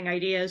amazing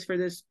ideas for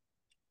this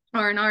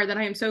R&R that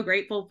I am so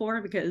grateful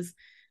for, because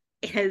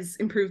it has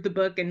improved the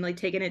book and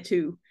taken it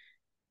to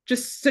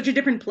just such a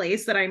different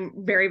place that I'm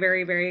very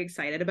very very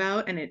excited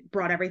about, and it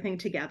brought everything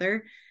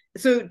together.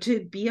 So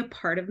to be a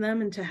part of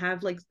them and to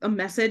have a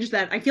message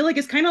that I feel like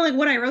is kind of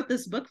what I wrote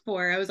this book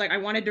for. I was like, I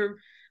wanted to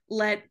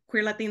let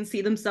queer Latins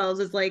see themselves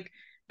as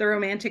the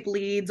romantic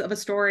leads of a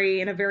story,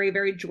 in a very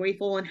very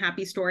joyful and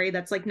happy story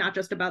that's not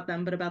just about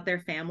them but about their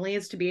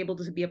families. To be able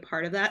to be a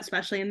part of that,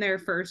 especially in their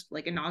first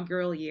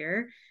inaugural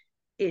year,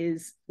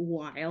 is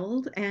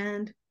wild.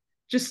 And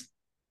just,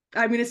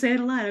 I'm going to say it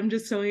a lot, I'm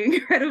just so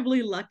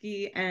incredibly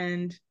lucky,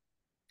 and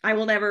I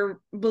will never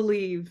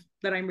believe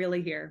that I'm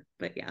really here.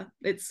 But yeah,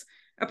 it's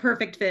a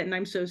perfect fit, and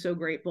I'm so so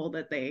grateful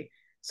that they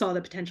saw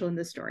the potential in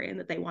this story and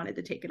that they wanted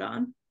to take it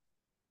on.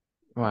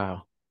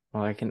 Wow.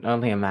 Well, I can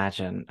only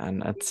imagine.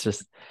 And it's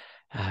just,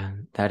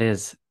 that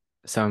is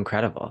so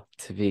incredible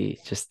to be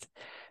just,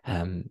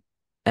 and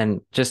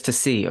just to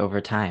see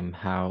over time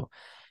how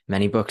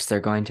many books they're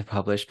going to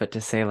publish, but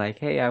to say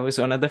hey, I was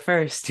one of the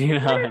first,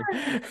 and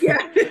Yeah.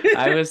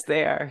 I was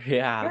there.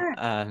 Yeah.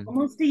 Yeah.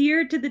 Almost a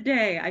year to the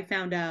day I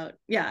found out.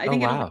 Yeah, I Oh,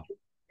 think wow.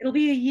 it'll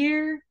be a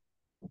year,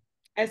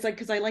 as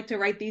because I like to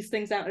write these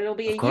things out. It'll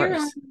be Of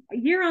course. a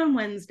year on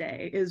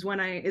Wednesday is when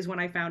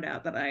I found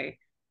out that I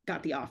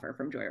got the offer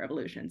from Joy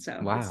Revolution. So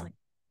it's Wow.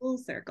 full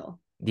circle.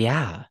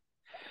 Yeah.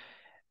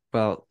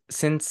 Well,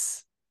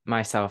 since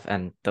myself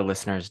and the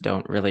listeners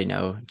don't really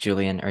know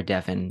Julian or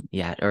Devin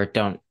yet, or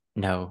don't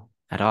know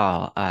at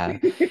all,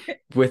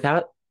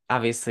 without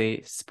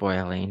obviously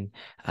spoiling,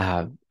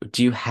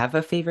 do you have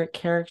a favorite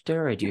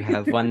character, or do you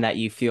have one that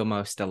you feel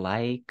most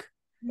alike?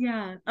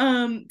 Yeah.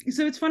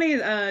 So it's funny,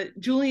 not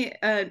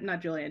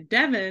Julian,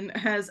 Devin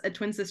has a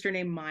twin sister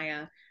named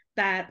Maya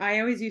that I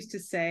always used to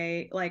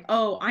say,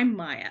 oh, I'm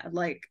Maya.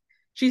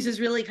 She's just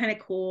really kind of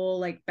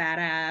cool,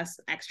 badass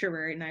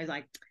extrovert. And I was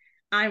like,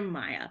 I'm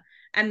Maya.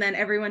 And then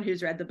everyone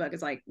who's read the book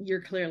is like,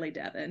 you're clearly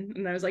Devin.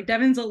 And I was like,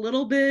 Devin's a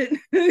little bit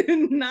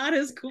not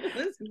as cool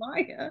as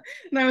Maya.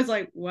 And I was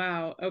like,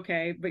 wow,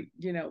 okay, but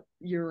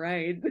you're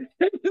right.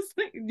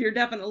 You're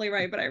definitely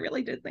right. But I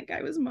really did think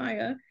I was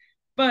Maya.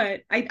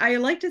 But I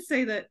like to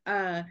say that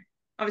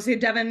obviously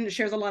Devin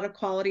shares a lot of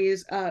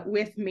qualities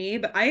with me,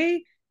 but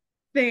I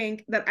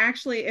think that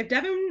actually if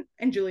Devin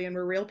and Julian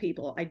were real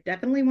people, I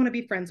definitely want to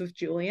be friends with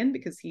Julian,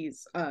 because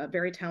he's a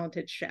very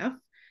talented chef,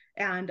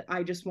 and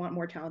I just want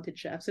more talented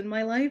chefs in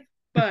my life.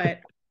 But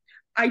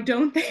I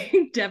don't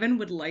think Devin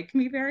would like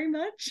me very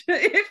much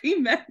if he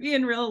met me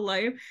in real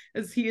life,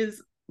 as he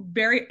is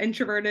very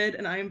introverted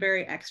and I am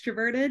very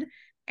extroverted.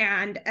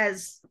 And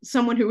as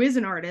someone who is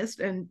an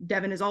artist, and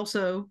Devin is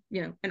also,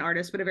 an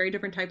artist, but a very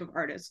different type of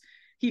artist,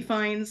 he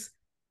finds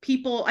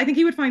people, I think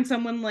he would find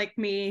someone like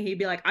me, he'd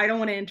be like, I don't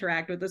want to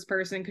interact with this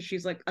person because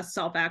she's a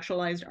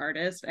self-actualized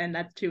artist, and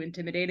that's too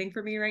intimidating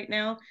for me right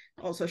now.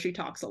 Also, she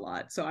talks a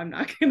lot, so I'm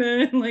not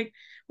gonna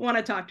want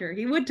to talk to her.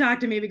 He would talk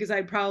to me because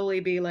I'd probably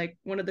be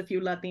one of the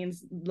few Latin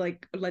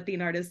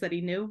artists that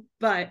he knew,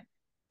 but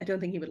I don't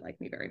think he would like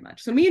me very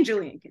much. So me and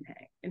Julian can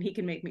hang, and he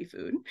can make me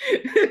food.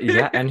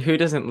 Yeah, and who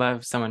doesn't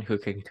love someone who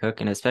can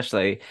cook, and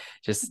especially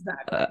just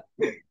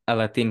Exactly. a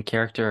Latin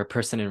character or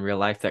person in real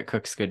life that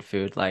cooks good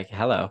food?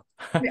 Hello.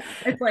 Yeah,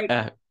 it's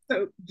Uh,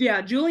 So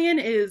yeah, Julian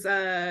is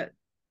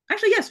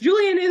actually yes,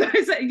 Julian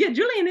is yeah,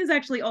 Julian is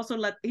actually also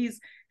he's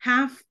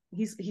half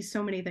he's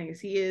so many things.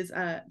 He is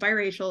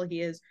biracial,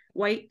 he is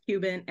white,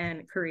 Cuban,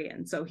 and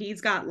Korean. So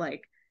he's got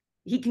like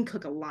he can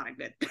cook a lot of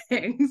good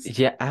things.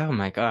 Yeah, oh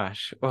my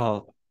gosh.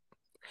 Well,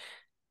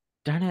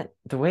 darn it,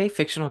 the way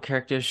fictional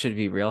characters should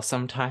be real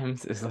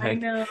sometimes is I like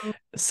know.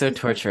 so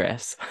Just like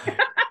torturous. it's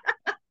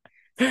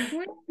like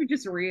why aren't we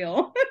just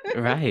real?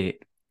 Right.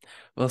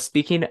 Well,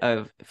 speaking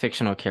of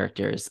fictional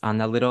characters, on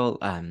the little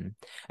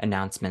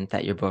announcement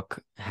that your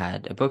book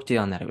had a book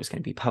deal and that it was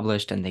going to be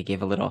published, and they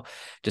gave a little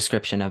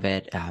description of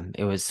it,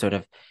 it was sort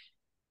of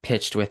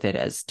pitched with it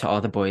as To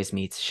All the Boys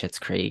Meets Schitt's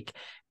Creek.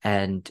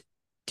 And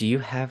do you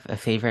have a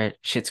favorite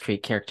Schitt's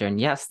Creek character? And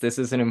yes, this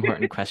is an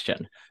important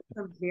question.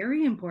 A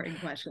very important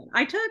question.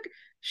 I took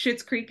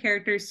Schitt's Creek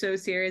characters so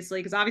seriously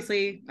because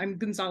obviously I'm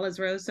Gonzalez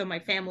Rose, so my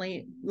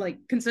family like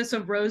consists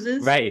of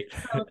roses. Right.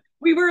 So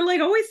we were like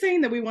always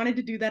saying that we wanted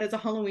to do that as a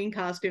Halloween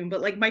costume,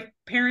 but like my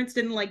parents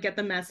didn't like get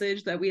the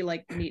message that we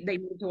like they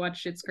need to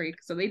watch Schitt's Creek,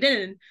 so they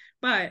didn't.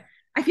 But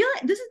I feel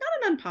like this is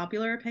not an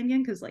unpopular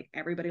opinion because like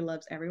everybody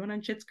loves everyone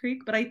on Schitt's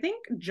Creek, but I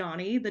think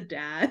Johnny the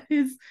dad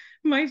is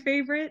my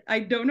favorite. I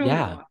don't know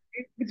Yeah. why.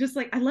 It's just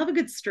like I love a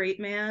good straight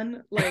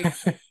man, like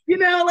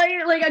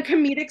like a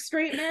comedic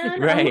straight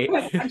man. Right.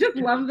 Like, I just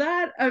love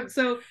that.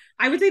 So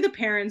I would say the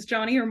parents,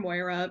 Johnny or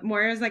Moira.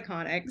 Moira is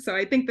iconic, so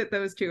I think that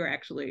those two are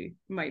actually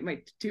my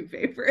two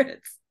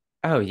favorites.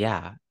 Oh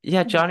yeah.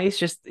 Yeah, Johnny's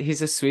just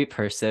he's a sweet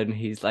person.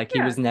 He's like he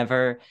Yeah, was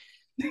never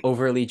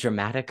overly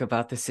dramatic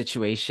about the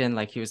situation.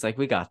 Like he was like,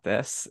 we got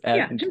this.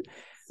 yeah, And just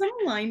some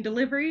line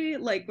delivery,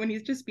 like when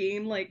he's just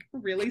being like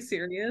really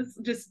serious,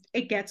 just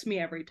it gets me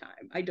every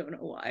time. I don't know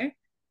why.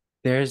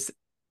 there's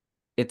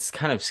it's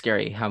kind of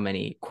scary how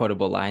many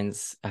quotable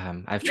lines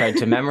I've tried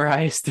to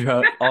memorize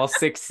throughout all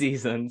 6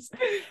 seasons.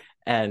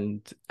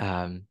 And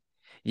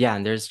yeah,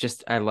 and there's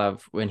just I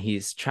love when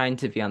he's trying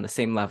to be on the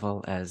same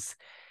level as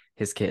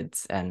his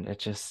kids, and it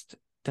just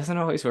doesn't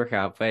always work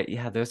out. But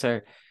yeah, those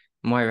are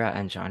Moira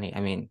and Johnny. I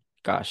mean,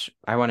 gosh,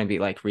 I want to be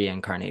like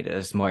reincarnated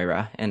as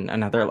Moira in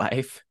another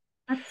life.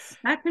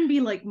 That can be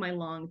like my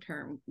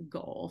long-term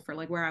goal for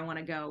like where I want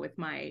to go with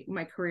my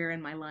career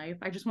and my life.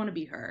 I just want to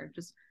be her.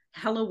 Just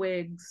hella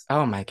wigs.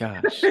 Oh my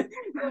gosh.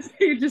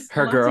 Just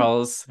Her lots of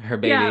girls, her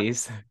yeah,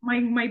 babies.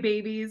 my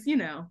babies,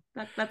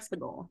 that's the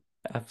goal.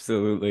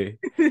 Absolutely.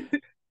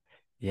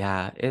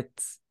 Yeah,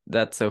 it's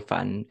that's so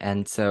fun.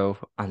 And so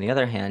on the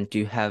other hand, do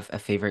you have a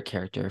favorite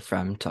character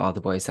from To All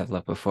the Boys I've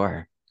Loved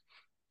Before?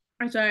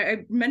 I'm sorry,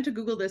 I meant to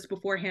Google this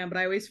beforehand, but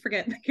I always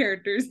forget the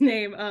character's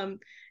name.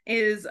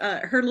 Is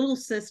her little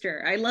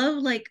sister. I love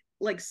like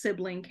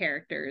sibling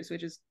characters,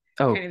 which is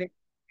Oh, kind of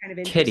kind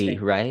of Kitty,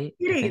 interesting. right?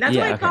 I Kitty, think that's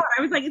what yeah, I okay. thought.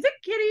 I was like, is it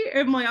Kitty?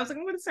 I was like,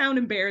 I'm gonna sound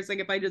embarrassing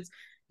if I just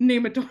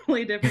name a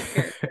totally different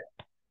character.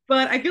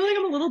 But I feel like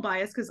I'm a little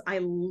biased because I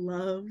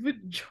love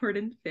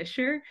Jordan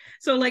Fisher.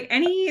 So like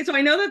so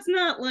I know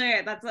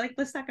that's like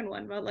the second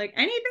one, but like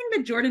anything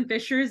that Jordan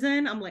Fisher is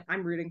in, I'm like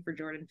I'm rooting for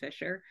Jordan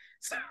Fisher.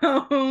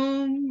 So,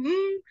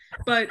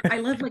 but I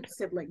love like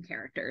sibling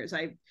characters.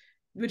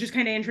 Which is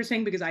kind of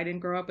interesting because I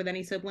didn't grow up with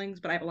any siblings,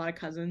 but I have a lot of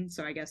cousins,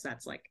 so I guess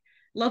that's like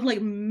love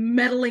like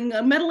meddling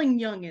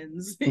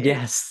youngins.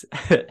 Yes.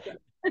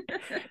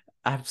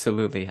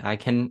 Absolutely. I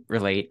can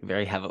relate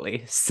very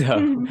heavily.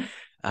 So,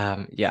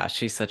 yeah,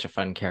 she's such a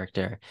fun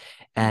character.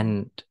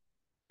 And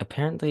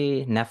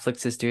apparently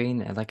Netflix is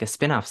doing like a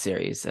spin-off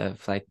series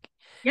of like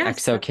Yes,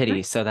 XO that's Kitty.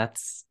 right. So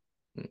that's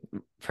And I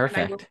will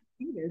perfect.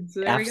 succeeded. So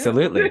there we go.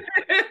 Absolutely.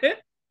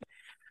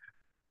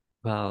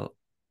 Well,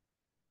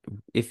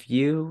 if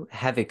you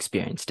have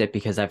experienced it,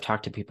 because I've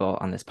talked to people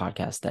on this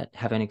podcast that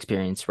haven't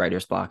experienced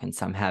writer's block and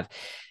some have,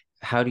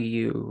 how do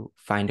you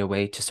find a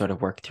way to sort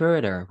of work through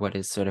it, or what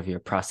is sort of your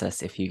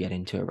process if you get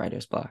into a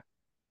writer's block?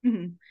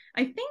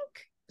 I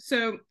think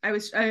so. I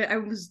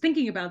was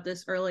thinking about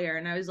this earlier,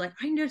 and I was like,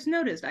 I just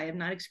noticed I have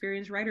not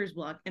experienced writer's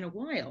block in a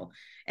while,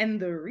 and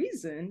the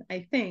reason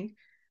I think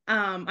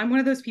I'm one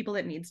of those people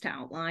that needs to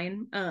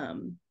outline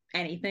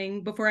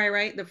anything before I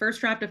write. The first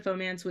draft of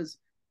Fomance was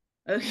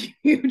a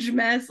huge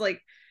mess.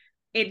 Like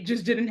it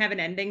just didn't have an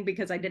ending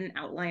because I didn't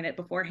outline it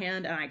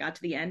beforehand. And I got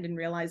to the end and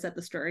realized that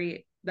the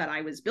story that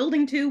I was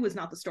building to was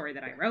not the story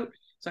that I wrote.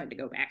 So I had to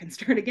go back and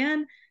start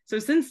again. So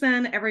since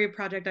then, every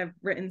project I've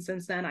written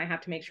since then, I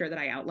have to make sure that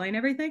I outline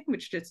everything,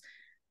 which just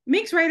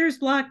makes writer's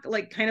block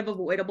like kind of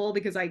avoidable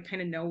because I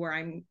kind of know where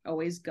I'm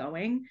always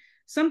going.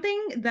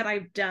 Something that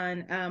I've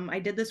done, I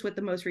did this with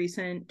the most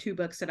recent 2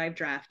 books that I've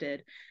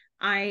drafted.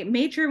 I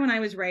made sure when I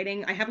was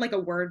writing, I have like a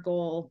word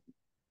goal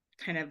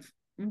kind of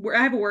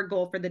I have a word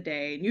goal for the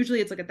day. And usually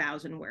it's like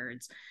 1,000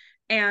 words.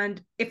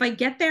 And if I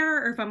get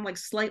there or if I'm like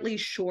slightly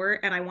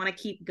short and I want to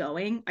keep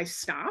going, I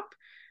stop.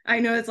 I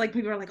know it's like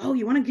people are like, oh,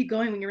 you want to keep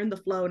going when you're in the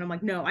flow. And I'm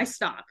like, no, I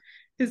stop.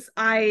 Because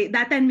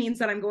that then means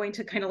that I'm going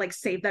to kind of like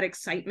save that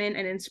excitement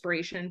and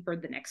inspiration for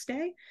the next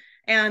day.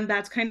 And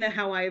that's kind of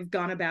how I've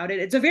gone about it.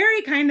 It's a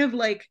very kind of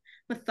like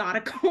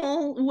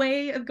methodical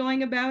way of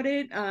going about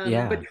it. But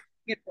Yeah.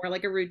 it's more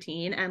like a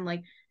routine. And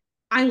like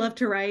I love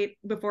to write.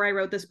 Before I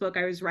wrote this book,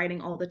 I was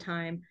writing all the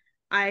time.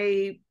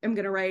 I am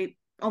going to write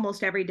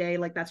almost every day.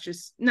 Like that's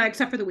just no,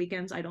 except for the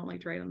weekends. I don't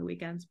like to write on the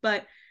weekends,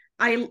 but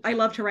I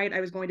love to write.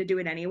 I was going to do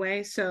it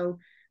anyway. So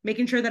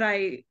making sure that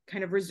I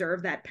kind of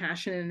reserve that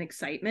passion and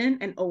excitement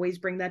and always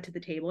bring that to the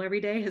table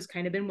every day has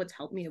kind of been what's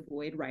helped me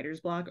avoid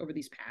writer's block over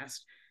these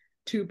past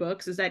two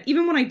books. Is that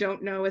even when I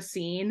don't know a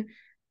scene,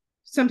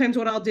 sometimes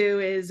what I'll do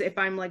is if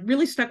I'm like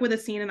really stuck with a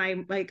scene and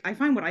I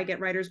find what I get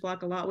writer's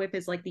block a lot with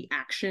is like the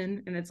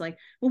action, and it's like,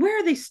 well, where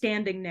are they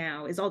standing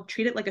now? Is I'll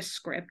treat it like a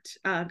script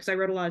because I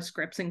wrote a lot of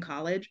scripts in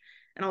college,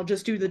 and I'll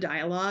just do the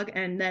dialogue,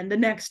 and then the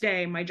next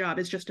day my job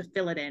is just to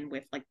fill it in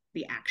with like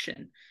the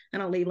action,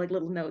 and I'll leave like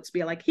little notes,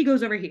 be like, he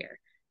goes over here,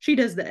 she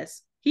does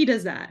this, he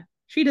does that,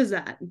 she does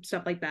that, and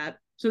stuff like that.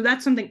 So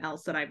that's something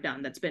else that I've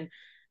done that's been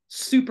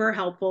super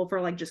helpful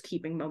for like just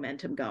keeping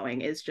momentum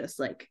going, is just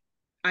like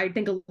I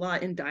think a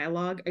lot in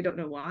dialogue. I don't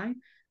know why,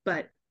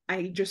 but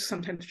I just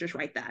sometimes just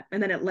write that,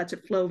 and then it lets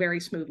it flow very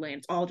smoothly, and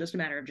it's all just a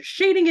matter of just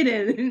shading it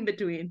in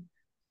between.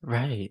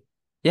 Right.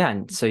 Yeah,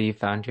 and so you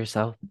found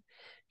yourself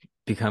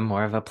become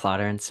more of a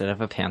plotter instead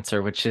of a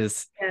pantser, which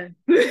is, Yeah.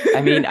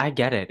 I mean, I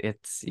get it.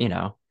 It's,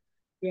 I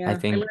Yeah, I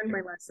think learned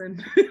my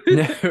lesson.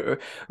 no,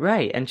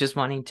 right. And just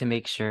wanting to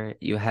make sure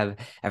you have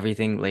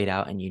everything laid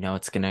out and you know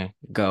it's gonna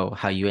go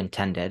how you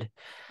intended.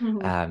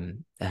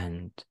 Mhm.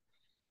 And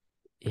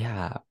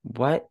yeah,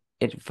 what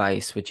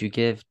advice would you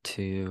give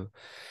to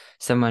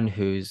someone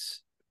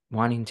who's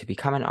wanting to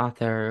become an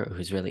author,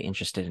 who's really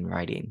interested in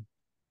writing?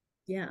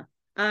 Yeah.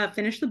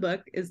 Finish the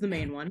book is the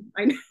main one.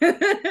 I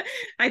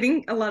I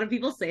think a lot of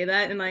people say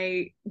that, and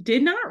I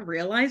did not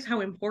realize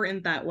how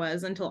important that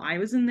was until I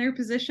was in their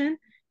position.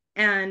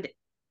 And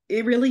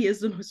it really is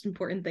the most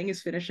important thing,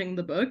 is finishing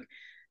the book.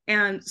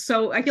 And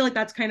so I feel like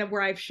that's kind of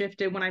where I've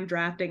shifted when I'm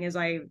drafting, is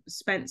I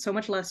spent so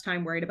much less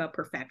time worried about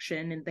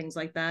perfection and things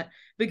like that,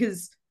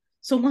 because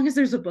so long as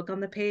there's a book on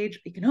the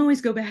page, you can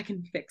always go back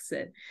and fix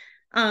it.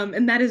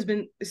 And that has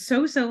been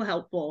so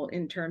helpful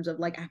in terms of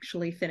like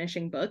actually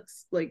finishing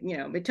books. Like,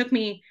 it took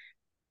me,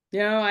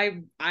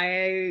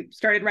 I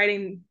started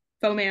writing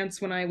romance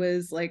when I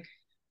was like,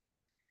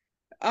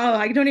 oh,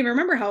 I don't even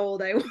remember how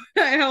old I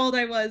how old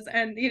I was,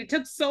 and it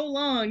took so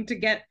long to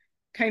get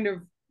kind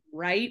of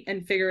right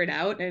and figure it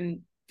out and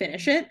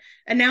finish it.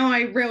 And now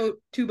I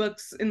wrote two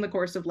books in the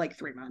course of like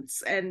 3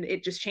 months, and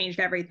it just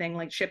changed everything,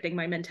 like shifting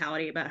my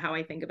mentality about how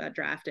I think about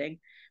drafting.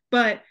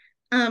 But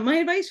my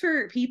advice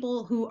for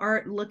people who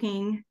are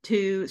looking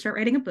to start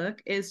writing a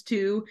book is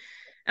to,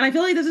 and I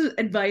feel like this is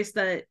advice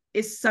that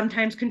is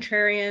sometimes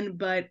contrarian,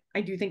 but I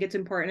do think it's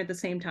important at the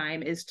same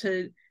time, is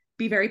to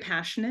be very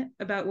passionate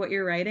about what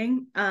you're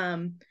writing,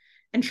 and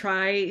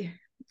try,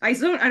 I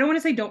don't want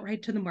to say don't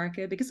write to the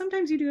market, because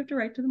sometimes you do have to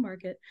write to the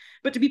market,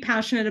 but to be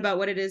passionate about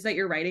what it is that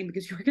you're writing,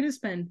 because you're going to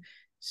spend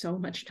so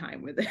much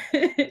time with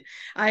it.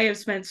 I have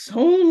spent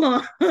so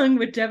long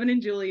with Devin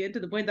and Julia, to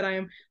the point that I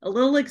am a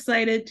little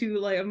excited to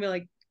like, I'm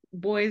like,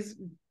 boys,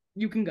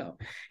 you can go.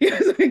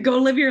 Go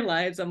live your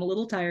lives. I'm a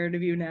little tired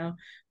of you now,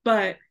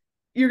 but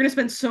you're going to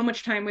spend so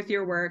much time with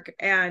your work.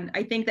 And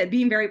I think that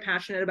being very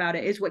passionate about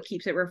it is what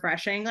keeps it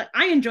refreshing. Like,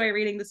 I enjoy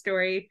reading the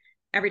story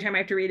every time I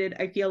have to read it.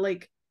 I feel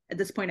like at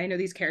this point I know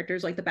these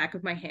characters like the back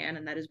of my hand,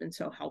 and that has been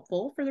so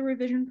helpful for the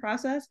revision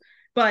process.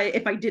 But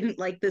if I didn't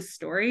like this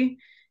story,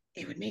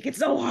 it would make it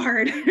so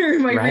hard. I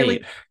Right.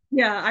 really,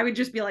 yeah, I would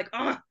just be like,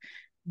 oh,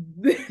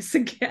 this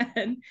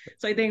again.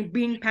 So I think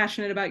being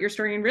passionate about your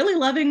story and really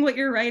loving what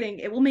you're writing,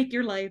 it will make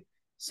your life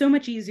so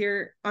much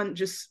easier on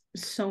just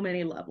so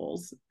many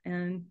levels.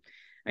 And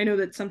I know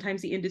that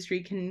sometimes the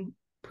industry can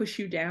push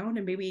you down,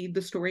 and maybe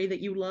the story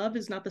that you love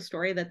is not the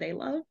story that they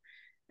love.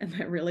 And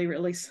that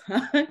really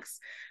sucks.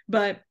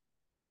 But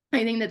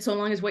I think that so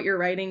long as what you're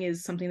writing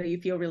is something that you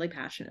feel really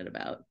passionate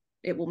about,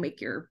 it will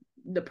make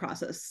the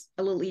process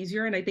a little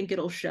easier. And I think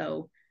it'll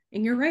show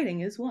in your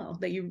writing as well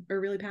that you are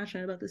really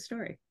passionate about this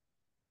story.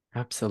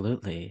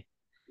 Absolutely.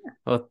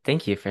 Well,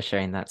 thank you for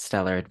sharing that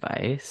stellar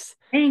advice.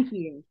 Thank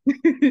you.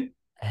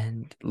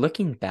 And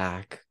looking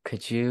back,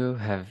 could you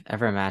have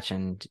ever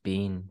imagined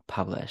being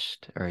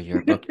published, or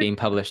your book being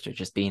published, or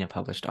just being a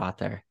published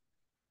author?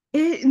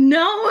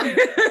 No.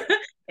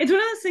 It's one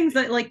of those things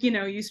that, like,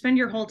 you spend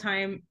your whole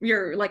time,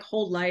 your like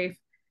whole life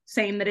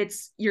saying that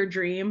it's your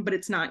dream, but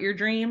it's not your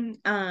dream.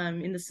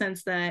 In the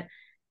sense that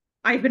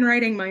I've been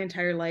writing my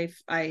entire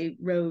life. I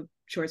wrote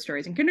short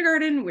stories in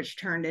kindergarten, which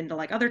turned into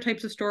like other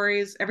types of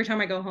stories. Every time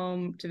I go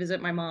home to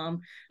visit my mom,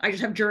 I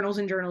just have journals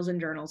and journals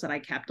and journals that I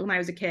kept when I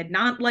was a kid,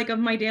 not like of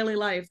my daily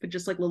life, but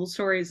just like little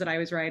stories that I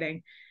was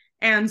writing.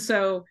 And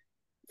so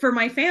for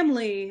my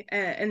family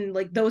and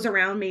like those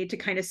around me to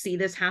kind of see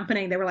this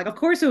happening, they were like, of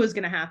course it was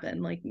going to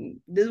happen. Like,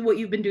 this is what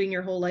you've been doing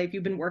your whole life.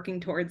 You've been working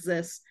towards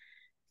this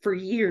for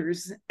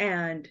years.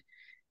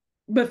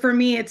 But for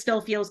me, it still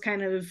feels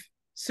kind of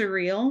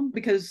surreal,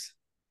 because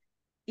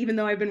even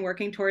though I've been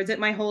working towards it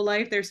my whole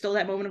life, there's still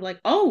that moment of like,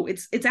 oh,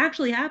 it's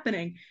actually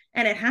happening.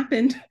 And it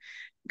happened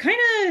kind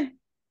of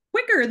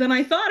quicker than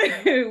I thought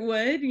it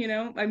would.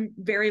 I'm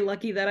very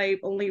lucky that I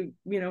only,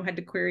 had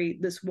to query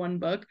this one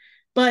book.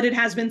 but it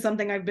has been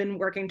something I've been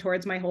working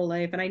towards my whole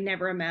life. And I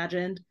never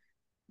imagined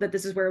that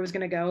this is where it was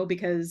going to go,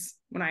 because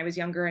when I was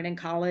younger and in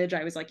college,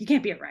 I was like, you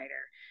can't be a writer.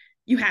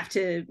 You have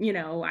to,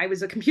 I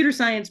was a computer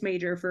science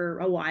major for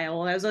a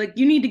while. I was like,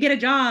 you need to get a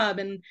job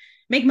and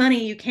make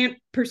money. You can't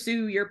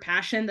pursue your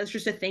passion. That's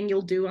just a thing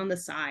you'll do on the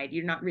side.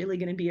 You're not really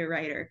going to be a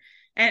writer.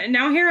 And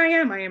now here I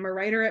am. I am a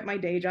writer at my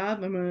day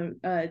job. I'm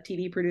a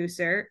TV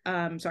producer.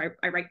 So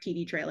I write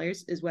TV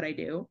trailers is what I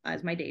do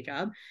as my day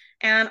job.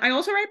 And I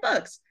also write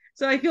books.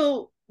 So I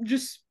feel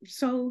just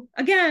so,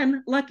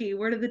 again, lucky,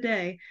 word of the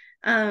day,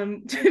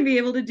 to be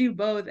able to do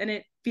both. And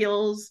it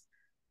feels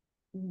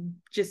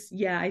just,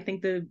 yeah, I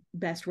think the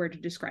best word to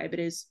describe it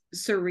is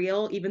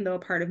surreal, even though a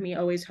part of me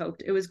always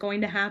hoped it was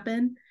going to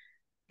happen.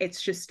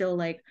 It's just still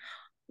like,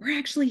 we're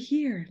actually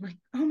here. Like,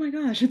 oh my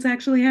gosh, it's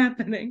actually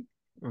happening.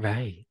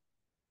 Right.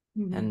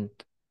 Mm-hmm. And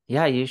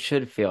yeah, you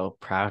should feel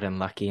proud and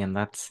lucky, and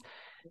that's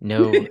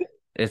no,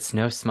 it's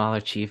no small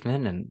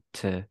achievement.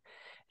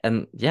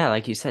 And yeah,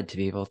 like you said, to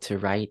be able to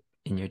write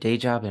in your day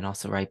job and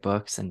also write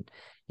books, and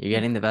you're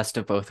getting the best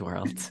of both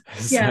worlds.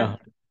 Yeah,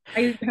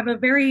 So I have a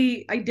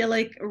very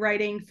idyllic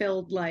writing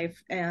filled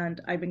life, and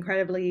I'm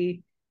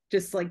incredibly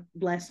just like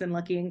blessed and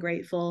lucky and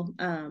grateful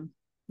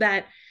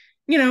that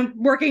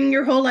working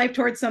your whole life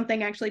towards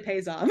something actually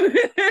pays off.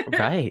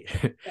 right.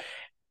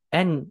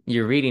 And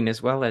you're reading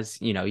as well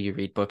as, you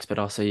read books, but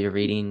also you're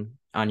reading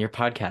on your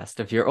podcast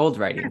of your old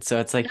writing. So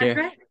it's like That's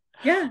right.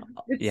 Yeah,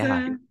 it's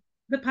yeah,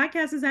 the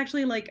podcast is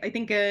actually like, I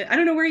think I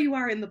don't know where you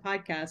are in the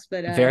podcast,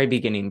 but very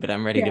beginning, but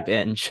I'm ready to yeah.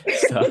 binge.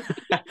 So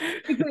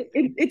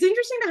It's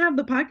interesting to have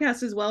the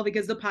podcast as well,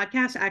 because the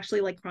podcast actually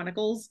like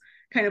chronicles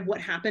kind of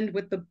what happened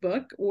with the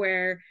book,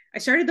 where I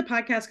started the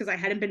podcast because I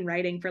hadn't been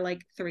writing for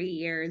like 3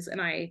 years,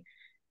 and I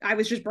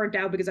was just burnt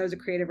out because I was a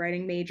creative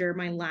writing major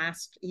my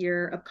last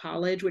year of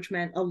college, which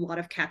meant a lot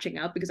of catching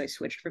up because I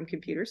switched from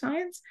computer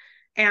science.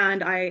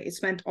 And I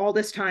spent all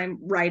this time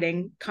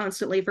writing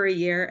constantly for a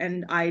year,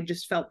 and I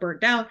just felt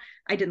burnt out.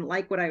 I didn't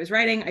like what I was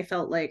writing. I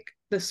felt like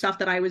the stuff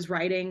that I was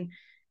writing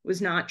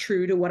was not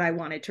true to what I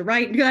wanted to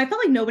write. I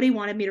felt like nobody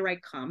wanted me to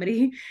write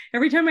comedy.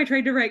 Every time I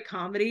tried to write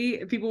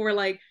comedy, people were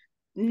like,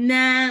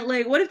 nah,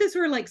 like, what if this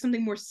were like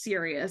something more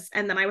serious?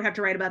 And then I would have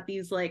to write about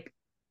these like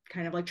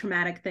kind of like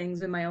traumatic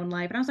things in my own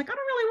life. And I was like, I don't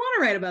really want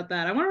to write about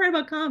that. I want to write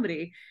about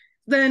comedy.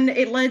 Then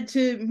it led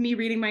to me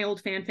reading my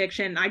old fan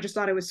fiction. I just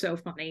thought it was so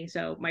funny.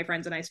 So my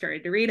friends and I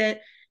started to read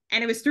it.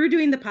 And it was through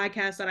doing the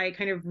podcast that I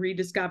kind of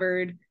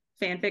rediscovered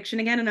fan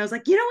fiction again. And I was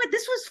like, you know what?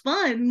 This was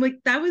fun. Like,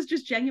 that was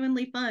just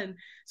genuinely fun.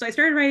 So I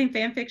started writing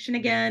fan fiction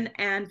again.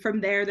 And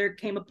from there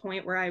came a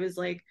point where I was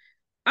like,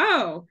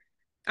 oh,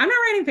 I'm not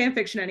writing fan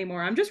fiction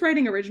anymore. I'm just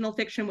writing original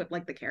fiction with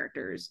like the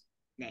characters'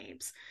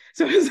 names.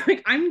 So I was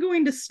like, I'm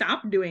going to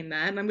stop doing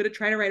that, and I'm going to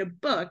try to write a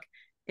book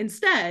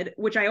instead,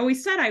 which I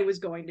always said I was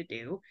going to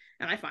do.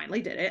 And I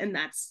finally did it. And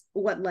that's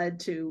what led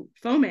to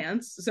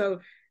Fomance. So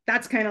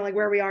that's kind of like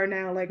where we are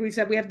now. Like we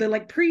said, we have the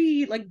like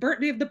we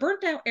have the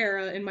burnt out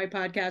era in my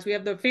podcast. We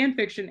have the fan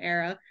fiction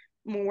era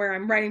where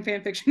I'm writing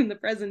fan fiction in the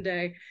present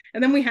day.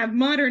 And then we have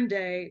modern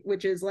day,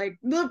 which is like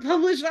the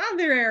published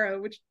author era,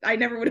 which I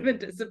never would have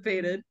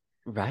anticipated.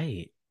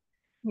 right.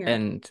 Yeah.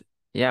 And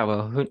yeah,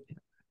 well,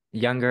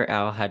 younger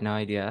Elle had no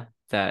idea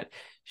that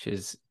she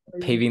was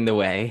paving the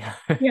way.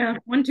 Yeah.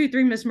 1, 2,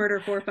 3, Miss Murder,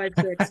 4, 5,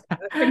 6. I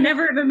could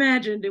never have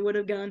imagined it would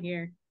have gone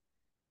here.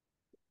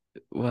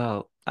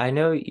 Well, I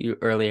know you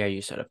earlier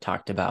you sort of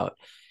talked about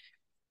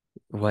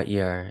what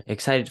you're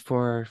excited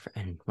for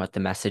and what the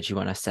message you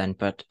want to send,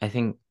 but I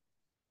think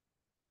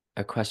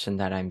a question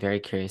that I'm very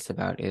curious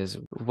about is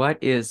what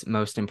is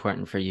most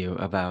important for you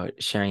about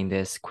sharing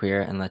this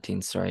queer and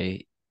Latin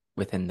story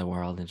within the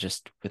world and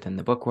just within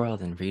the book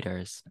world and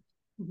readers?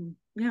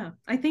 Yeah,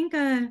 I think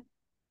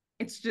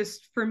it's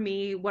just, for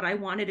me, what I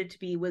wanted it to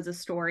be was a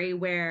story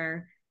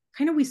where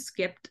kind of we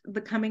skipped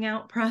the coming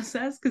out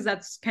process, because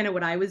that's kind of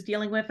what I was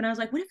dealing with. And I was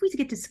like, what if we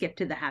get to skip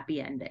to the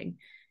happy ending?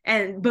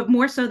 But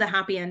more so the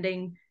happy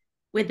ending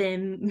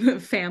within the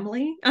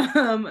family.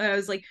 I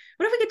was like,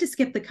 what if we get to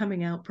skip the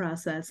coming out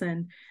process,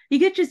 and you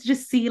get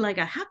just see like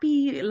a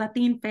happy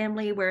Latin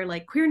family where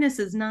like queerness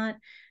is not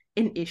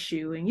an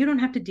issue and you don't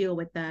have to deal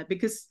with that.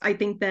 Because I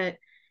think that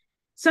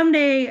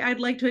someday I'd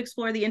like to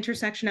explore the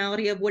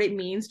intersectionality of what it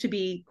means to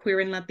be queer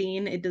and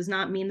Latin. It does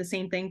not mean the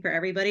same thing for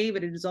everybody,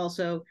 but it is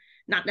also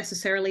not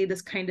necessarily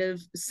this kind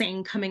of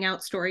same coming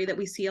out story that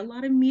we see a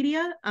lot in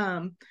media.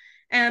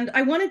 And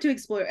I wanted to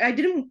explore. I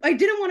didn't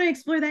want to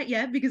explore that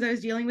yet because I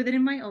was dealing with it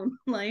in my own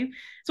life.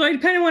 So I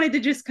kind of wanted to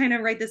just kind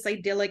of write this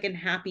idyllic and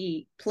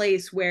happy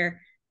place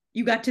where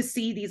you got to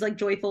see these like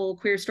joyful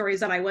queer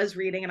stories that I was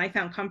reading and I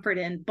found comfort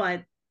in,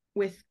 but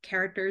with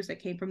characters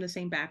that came from the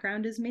same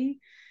background as me.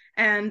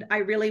 And I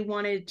really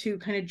wanted to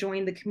kind of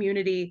join the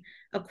community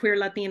of queer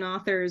Latin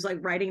authors like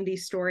writing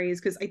these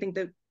stories, because I think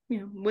that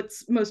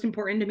what's most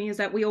important to me is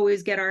that we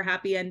always get our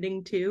happy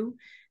ending too.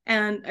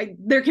 And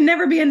there can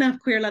never be enough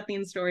queer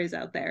Latin stories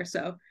out there.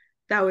 So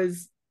that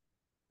was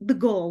the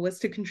goal, was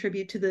to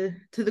contribute to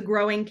the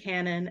growing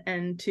canon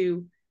and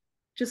to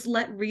just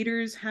let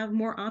readers have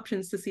more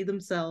options to see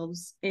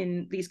themselves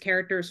in these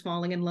characters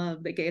falling in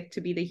love. They get to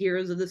be the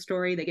heroes of the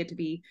story, they get to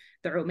be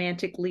the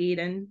romantic lead,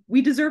 and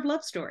we deserve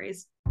love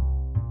stories.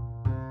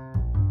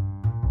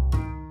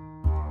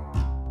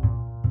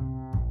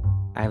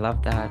 I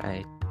love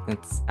that.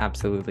 It's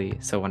absolutely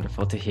so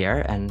wonderful to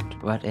hear, and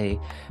what a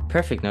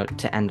perfect note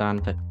to end on.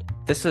 But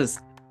this was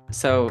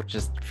so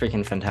just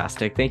freaking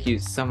fantastic. Thank you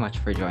so much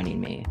for joining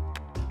me.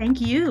 Thank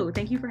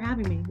you for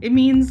having me. It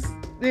means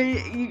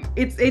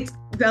it's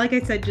like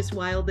I said, just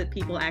wild that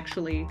people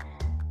actually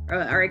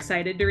are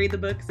excited to read the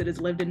book, because it has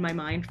lived in my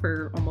mind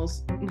for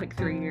almost like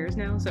 3 years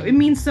now. So it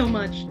means so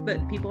much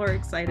that people are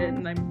excited,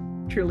 and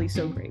I'm truly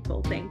so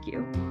grateful. Thank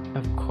you.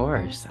 Of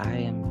course, I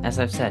am, as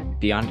I've said,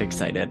 beyond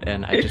excited,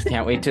 and I just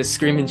can't wait to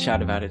scream and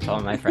shout about it to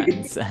all my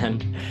friends.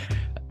 And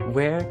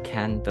where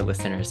can the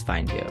listeners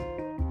find you?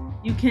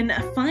 You can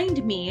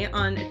find me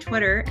on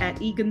Twitter at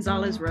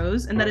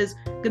eGonzalezRose, and that is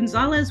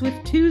Gonzalez with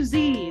 2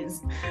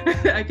 Z's.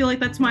 I feel like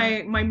that's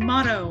my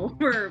motto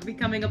for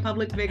becoming a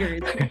public figure.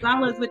 It's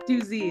Gonzalez with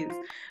 2 Z's.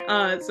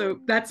 So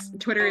that's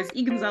Twitter is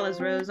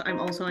eGonzalezRose. I'm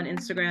also on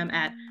Instagram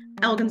at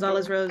Elle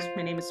Gonzalez Rose.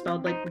 My name is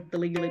spelled like the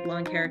Legally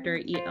Blonde character,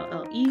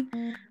 ELLE.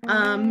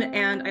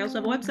 And I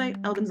also have a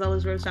website,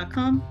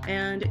 ellegonzalezrose.com,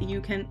 and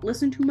you can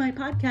listen to my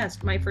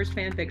podcast, My First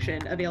Fan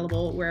Fiction,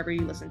 available wherever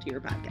you listen to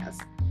your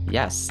podcast.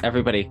 Yes,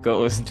 everybody go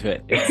listen to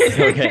it. It's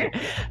so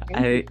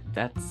good.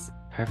 That's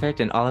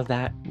perfect. And all of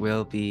that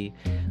will be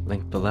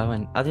linked below.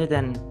 And other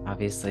than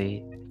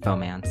obviously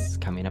Fomance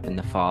coming up in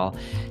the fall,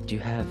 do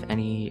you have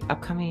any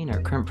upcoming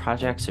or current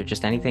projects, or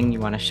just anything you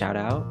want to shout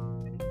out?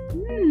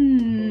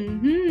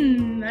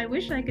 I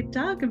wish I could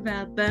talk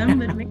about them,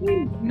 but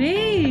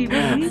maybe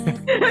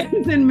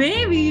then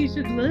maybe you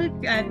should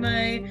look at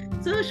my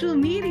social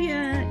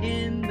media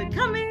in the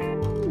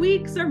coming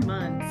weeks or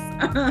months.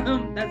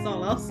 That's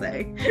all I'll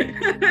say.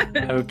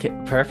 Okay,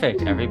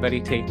 perfect.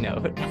 Everybody take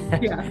note.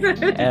 Yeah.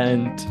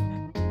 And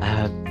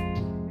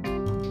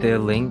the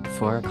link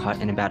for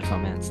Caught in a Bad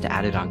Fomance to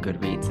add it on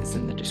Goodreads is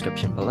in the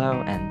description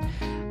below, and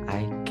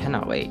I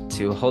cannot wait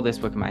to hold this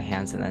book in my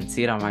hands and then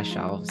see it on my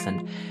shelves.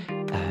 And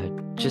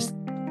just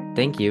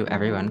thank you,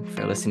 everyone,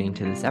 for listening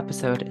to this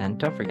episode. And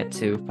don't forget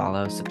to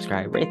follow,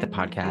 subscribe, rate the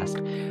podcast,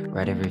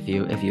 write a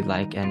review if you'd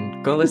like,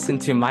 and go listen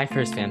to My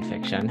First Fan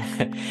Fiction.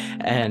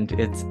 And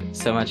it's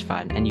so much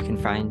fun. And you can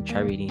find Try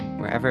Reading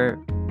wherever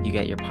you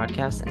get your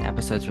podcasts, and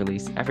episodes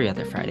released every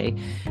other Friday.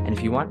 And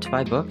if you want to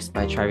buy books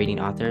by Try Reading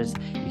authors,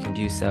 you can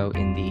do so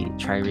in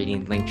the Try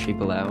Reading link tree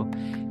below.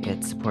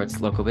 It supports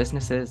local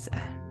businesses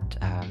and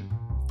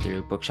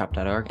through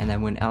bookshop.org. And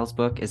then when Elle's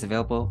book is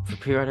available for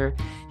pre-order,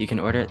 you can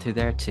order it through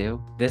there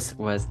too. This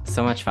was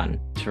so much fun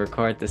to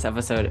record this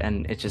episode,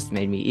 and it just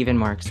made me even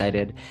more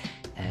excited.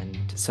 And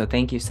so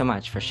thank you so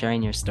much for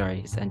sharing your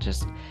stories and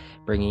just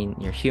bringing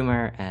your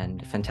humor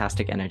and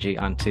fantastic energy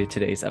onto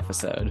today's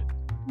episode.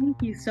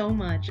 Thank you so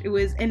much. It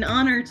was an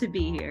honor to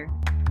be here.